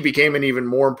 I think he became an even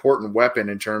more important weapon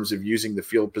in terms of using the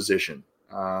field position.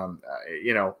 I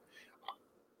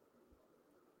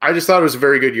just thought it was a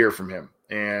very good year from him.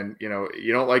 And, you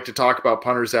don't like to talk about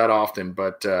punters that often,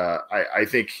 but I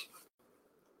think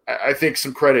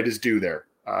some credit is due there.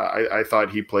 I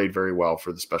thought he played very well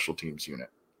for the special teams unit.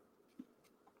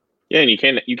 Yeah, and you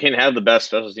can't have the best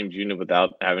special teams unit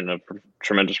without having a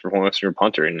tremendous performance from your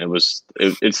punter. And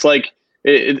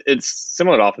it's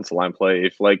similar to offensive line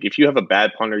play. If you have a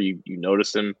bad punter, you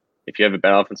notice him. If you have a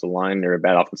bad offensive line or a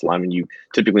bad offensive lineman, you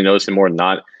typically notice him more than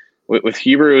not. With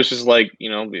Huber, it was just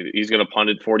he's going to punt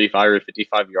it 45 or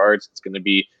 55 yards. It's going to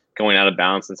be going out of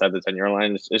bounds inside the 10-yard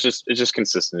line. It's just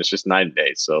consistent. It's just night and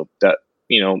day. So that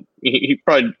he's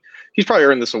probably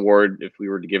earned this award if we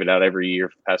were to give it out every year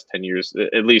for the past 10 years,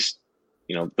 at least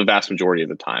the vast majority of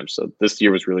the time. So this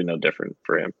year was really no different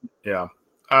for him. Yeah.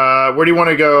 Where do you want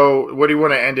to go? What do you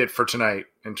want to end it for tonight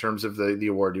in terms of the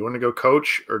award? Do you want to go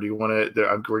coach, or do you want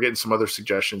to? We're getting some other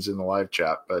suggestions in the live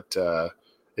chat, but.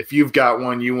 If you've got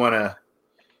one you want to.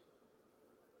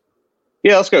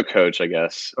 Yeah, let's go coach, I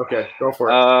guess. Okay, go for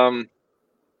it.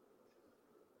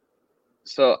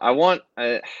 So I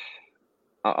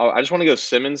just want to go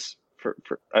Simmons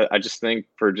I just think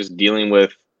for just dealing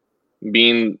with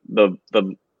being the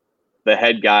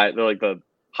head guy, the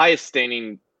highest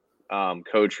standing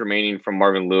coach remaining from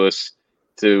Marvin Lewis,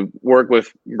 to work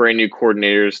with brand new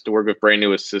coordinators, to work with brand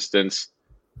new assistants,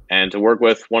 and to work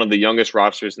with one of the youngest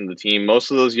rosters in the team. Most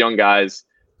of those young guys,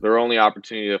 their only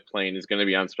opportunity of playing is going to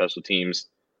be on special teams.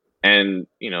 And,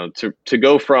 to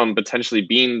go from potentially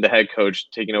being the head coach,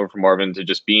 taking over from Marvin, to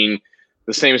just being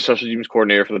the same special teams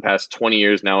coordinator for the past 20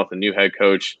 years now with a new head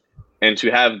coach, and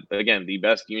to have, again, the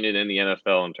best unit in the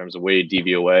NFL in terms of weighted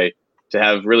DVOA, to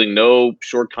have really no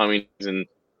shortcomings in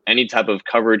any type of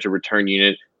coverage or return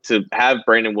unit, to have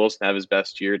Brandon Wilson have his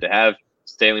best year, to have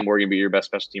Stanley Morgan be your best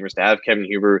special teamers, to have Kevin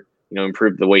Huber,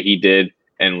 improve the way he did,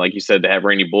 and like you said, to have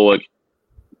Randy Bullock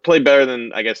play better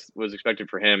than I guess was expected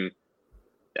for him.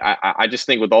 I just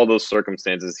think with all those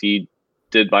circumstances, he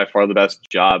did by far the best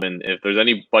job. And if there's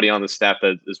anybody on the staff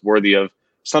that is worthy of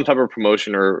some type of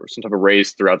promotion or some type of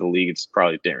raise throughout the league, it's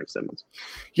probably Darren Simmons.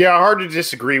 Yeah, hard to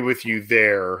disagree with you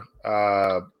there.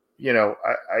 I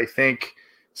think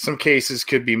some cases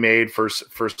could be made for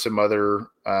some other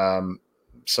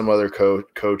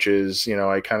coaches.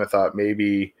 I kind of thought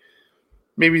maybe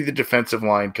the defensive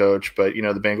line coach, but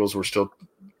the Bengals were still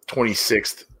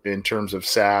 26th in terms of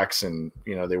sacks, and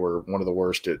they were one of the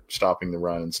worst at stopping the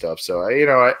run and stuff. So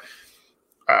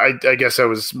I guess I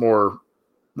was more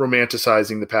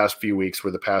romanticizing the past few weeks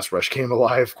where the pass rush came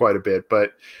alive quite a bit.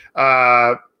 But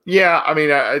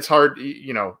it's hard.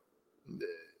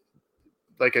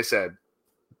 Like I said,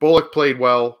 Bullock played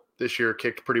well this year,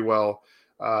 kicked pretty well.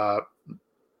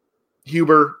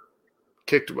 Huber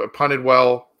punted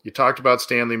well. You talked about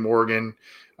Stanley Morgan.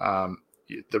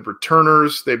 The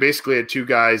returners, they basically had two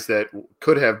guys that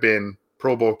could have been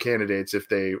Pro Bowl candidates if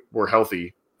they were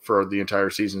healthy for the entire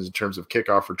season in terms of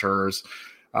kickoff returners.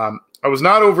 I was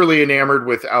not overly enamored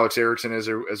with Alex Erickson as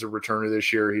a returner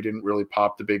this year. He didn't really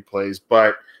pop the big plays.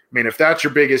 But, if that's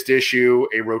your biggest issue,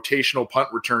 a rotational punt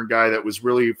return guy that was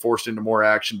really forced into more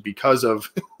action because of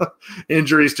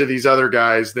injuries to these other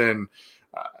guys, then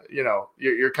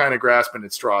you're kind of grasping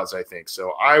at straws, I think.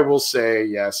 So I will say,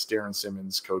 yes, Darren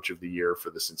Simmons, coach of the year for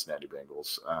the Cincinnati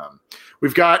Bengals.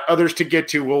 We've got others to get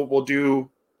to. We'll do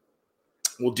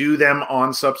them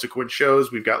on subsequent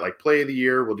shows. We've got like play of the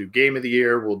year. We'll do game of the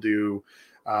year. We'll do,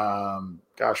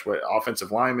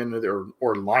 offensive lineman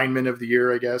or lineman of the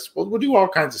year, I guess. We'll do all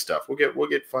kinds of stuff. We'll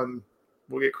get fun.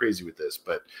 We'll get crazy with this,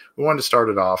 but we wanted to start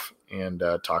it off and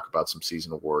talk about some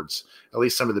season awards, at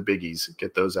least some of the biggies,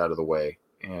 get those out of the way.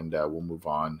 And we'll move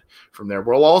on from there.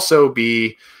 We'll also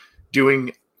be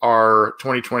doing our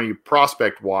 2020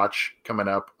 prospect watch coming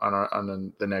up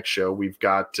on the next show. We've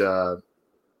got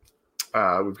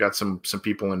some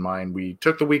people in mind. We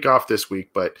took the week off this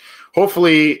week, but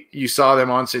hopefully you saw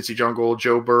them on Cincy Jungle.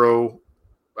 Joe Burrow,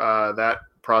 that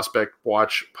prospect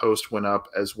watch post went up,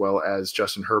 as well as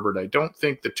Justin Herbert. I don't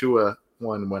think the Tua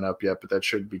one went up yet, but that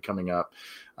should be coming up.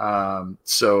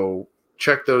 So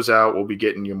check those out. We'll be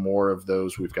getting you more of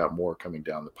those. We've got more coming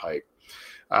down the pipe.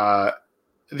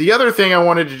 The other thing I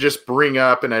wanted to just bring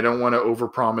up, and I don't want to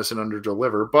overpromise and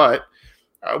underdeliver, but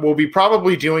we'll be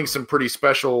probably doing some pretty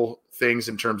special things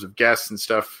in terms of guests and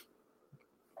stuff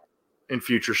in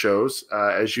future shows.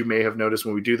 As you may have noticed,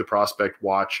 when we do the prospect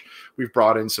watch, we've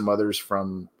brought in some others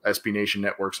from SB Nation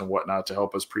networks and whatnot to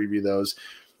help us preview those.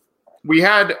 We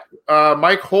had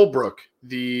Mike Holbrook,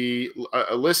 a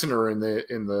listener in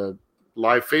the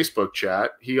live Facebook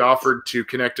chat. He offered to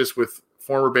connect us with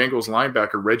former Bengals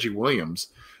linebacker Reggie Williams.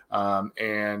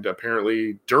 And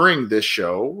apparently during this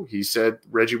show,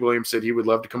 Reggie Williams said he would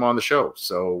love to come on the show.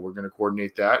 So we're going to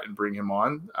coordinate that and bring him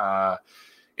on.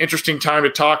 Interesting time to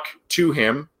talk to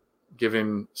him,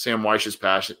 given Sam Weich's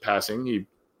passing. He,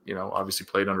 obviously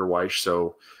played under Weich.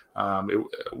 So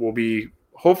we'll be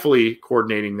hopefully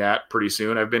coordinating that pretty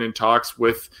soon. I've been in talks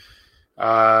with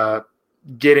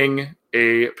getting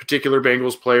a particular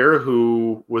Bengals player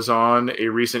who was on a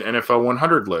recent NFL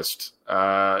 100 list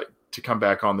to come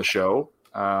back on the show.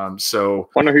 So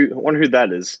wonder who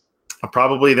that is.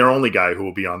 Probably their only guy who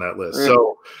will be on that list.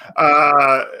 So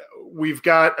we've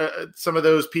got some of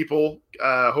those people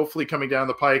hopefully coming down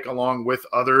the pike, along with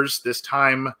others. This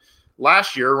time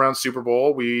last year around Super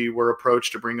Bowl, we were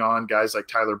approached to bring on guys like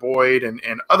Tyler Boyd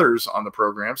and others on the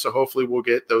program. So hopefully we'll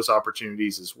get those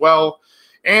opportunities as well.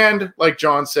 And like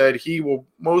John said, he will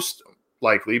most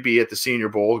likely be at the Senior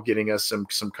Bowl, getting us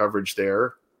some coverage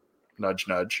there. Nudge,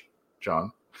 nudge,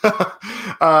 John.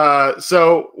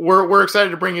 So we're excited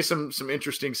to bring you some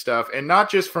interesting stuff, and not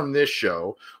just from this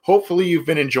show. Hopefully you've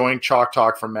been enjoying Chalk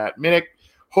Talk from Matt Minnick.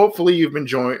 Hopefully you've been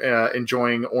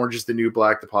enjoying Orange is the New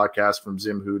Black, the podcast from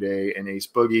Zim Houday and Ace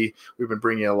Boogie. We've been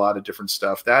bringing you a lot of different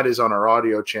stuff. That is on our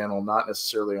audio channel, not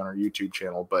necessarily on our YouTube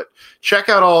channel, but check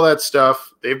out all that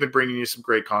stuff. They've been bringing you some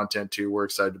great content too. We're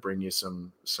excited to bring you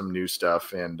some new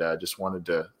stuff, and just wanted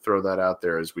to throw that out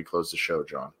there as we close the show,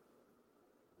 John.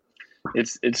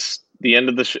 It's the end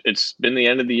of it's been the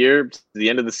end of the year, it's the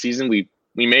end of the season. We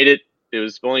made it. It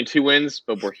was only 2 wins,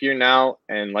 but we're here now,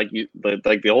 and like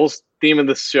the whole theme of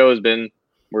this show has been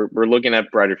We're looking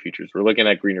at brighter futures. We're looking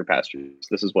at greener pastures.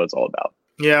 This is what it's all about.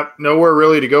 Yeah, nowhere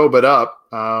really to go but up.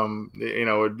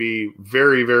 It'd be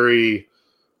very, very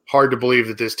hard to believe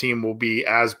that this team will be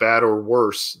as bad or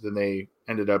worse than they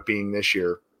ended up being this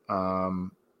year,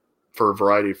 for a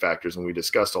variety of factors. And we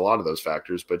discussed a lot of those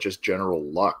factors, but just general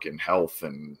luck and health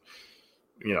and,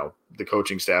 the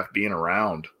coaching staff being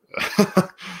around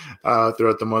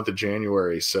throughout the month of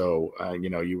January. So,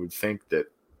 you would think that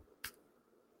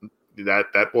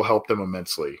will help them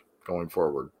immensely going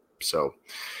forward. So,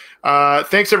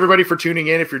 thanks everybody for tuning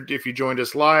in. If you joined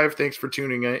us live, thanks for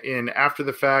tuning in after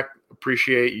the fact.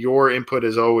 Appreciate your input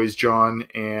as always, John,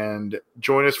 and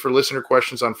join us for listener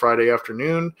questions on Friday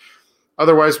afternoon.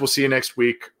 Otherwise, we'll see you next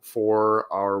week for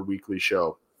our weekly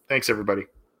show. Thanks everybody.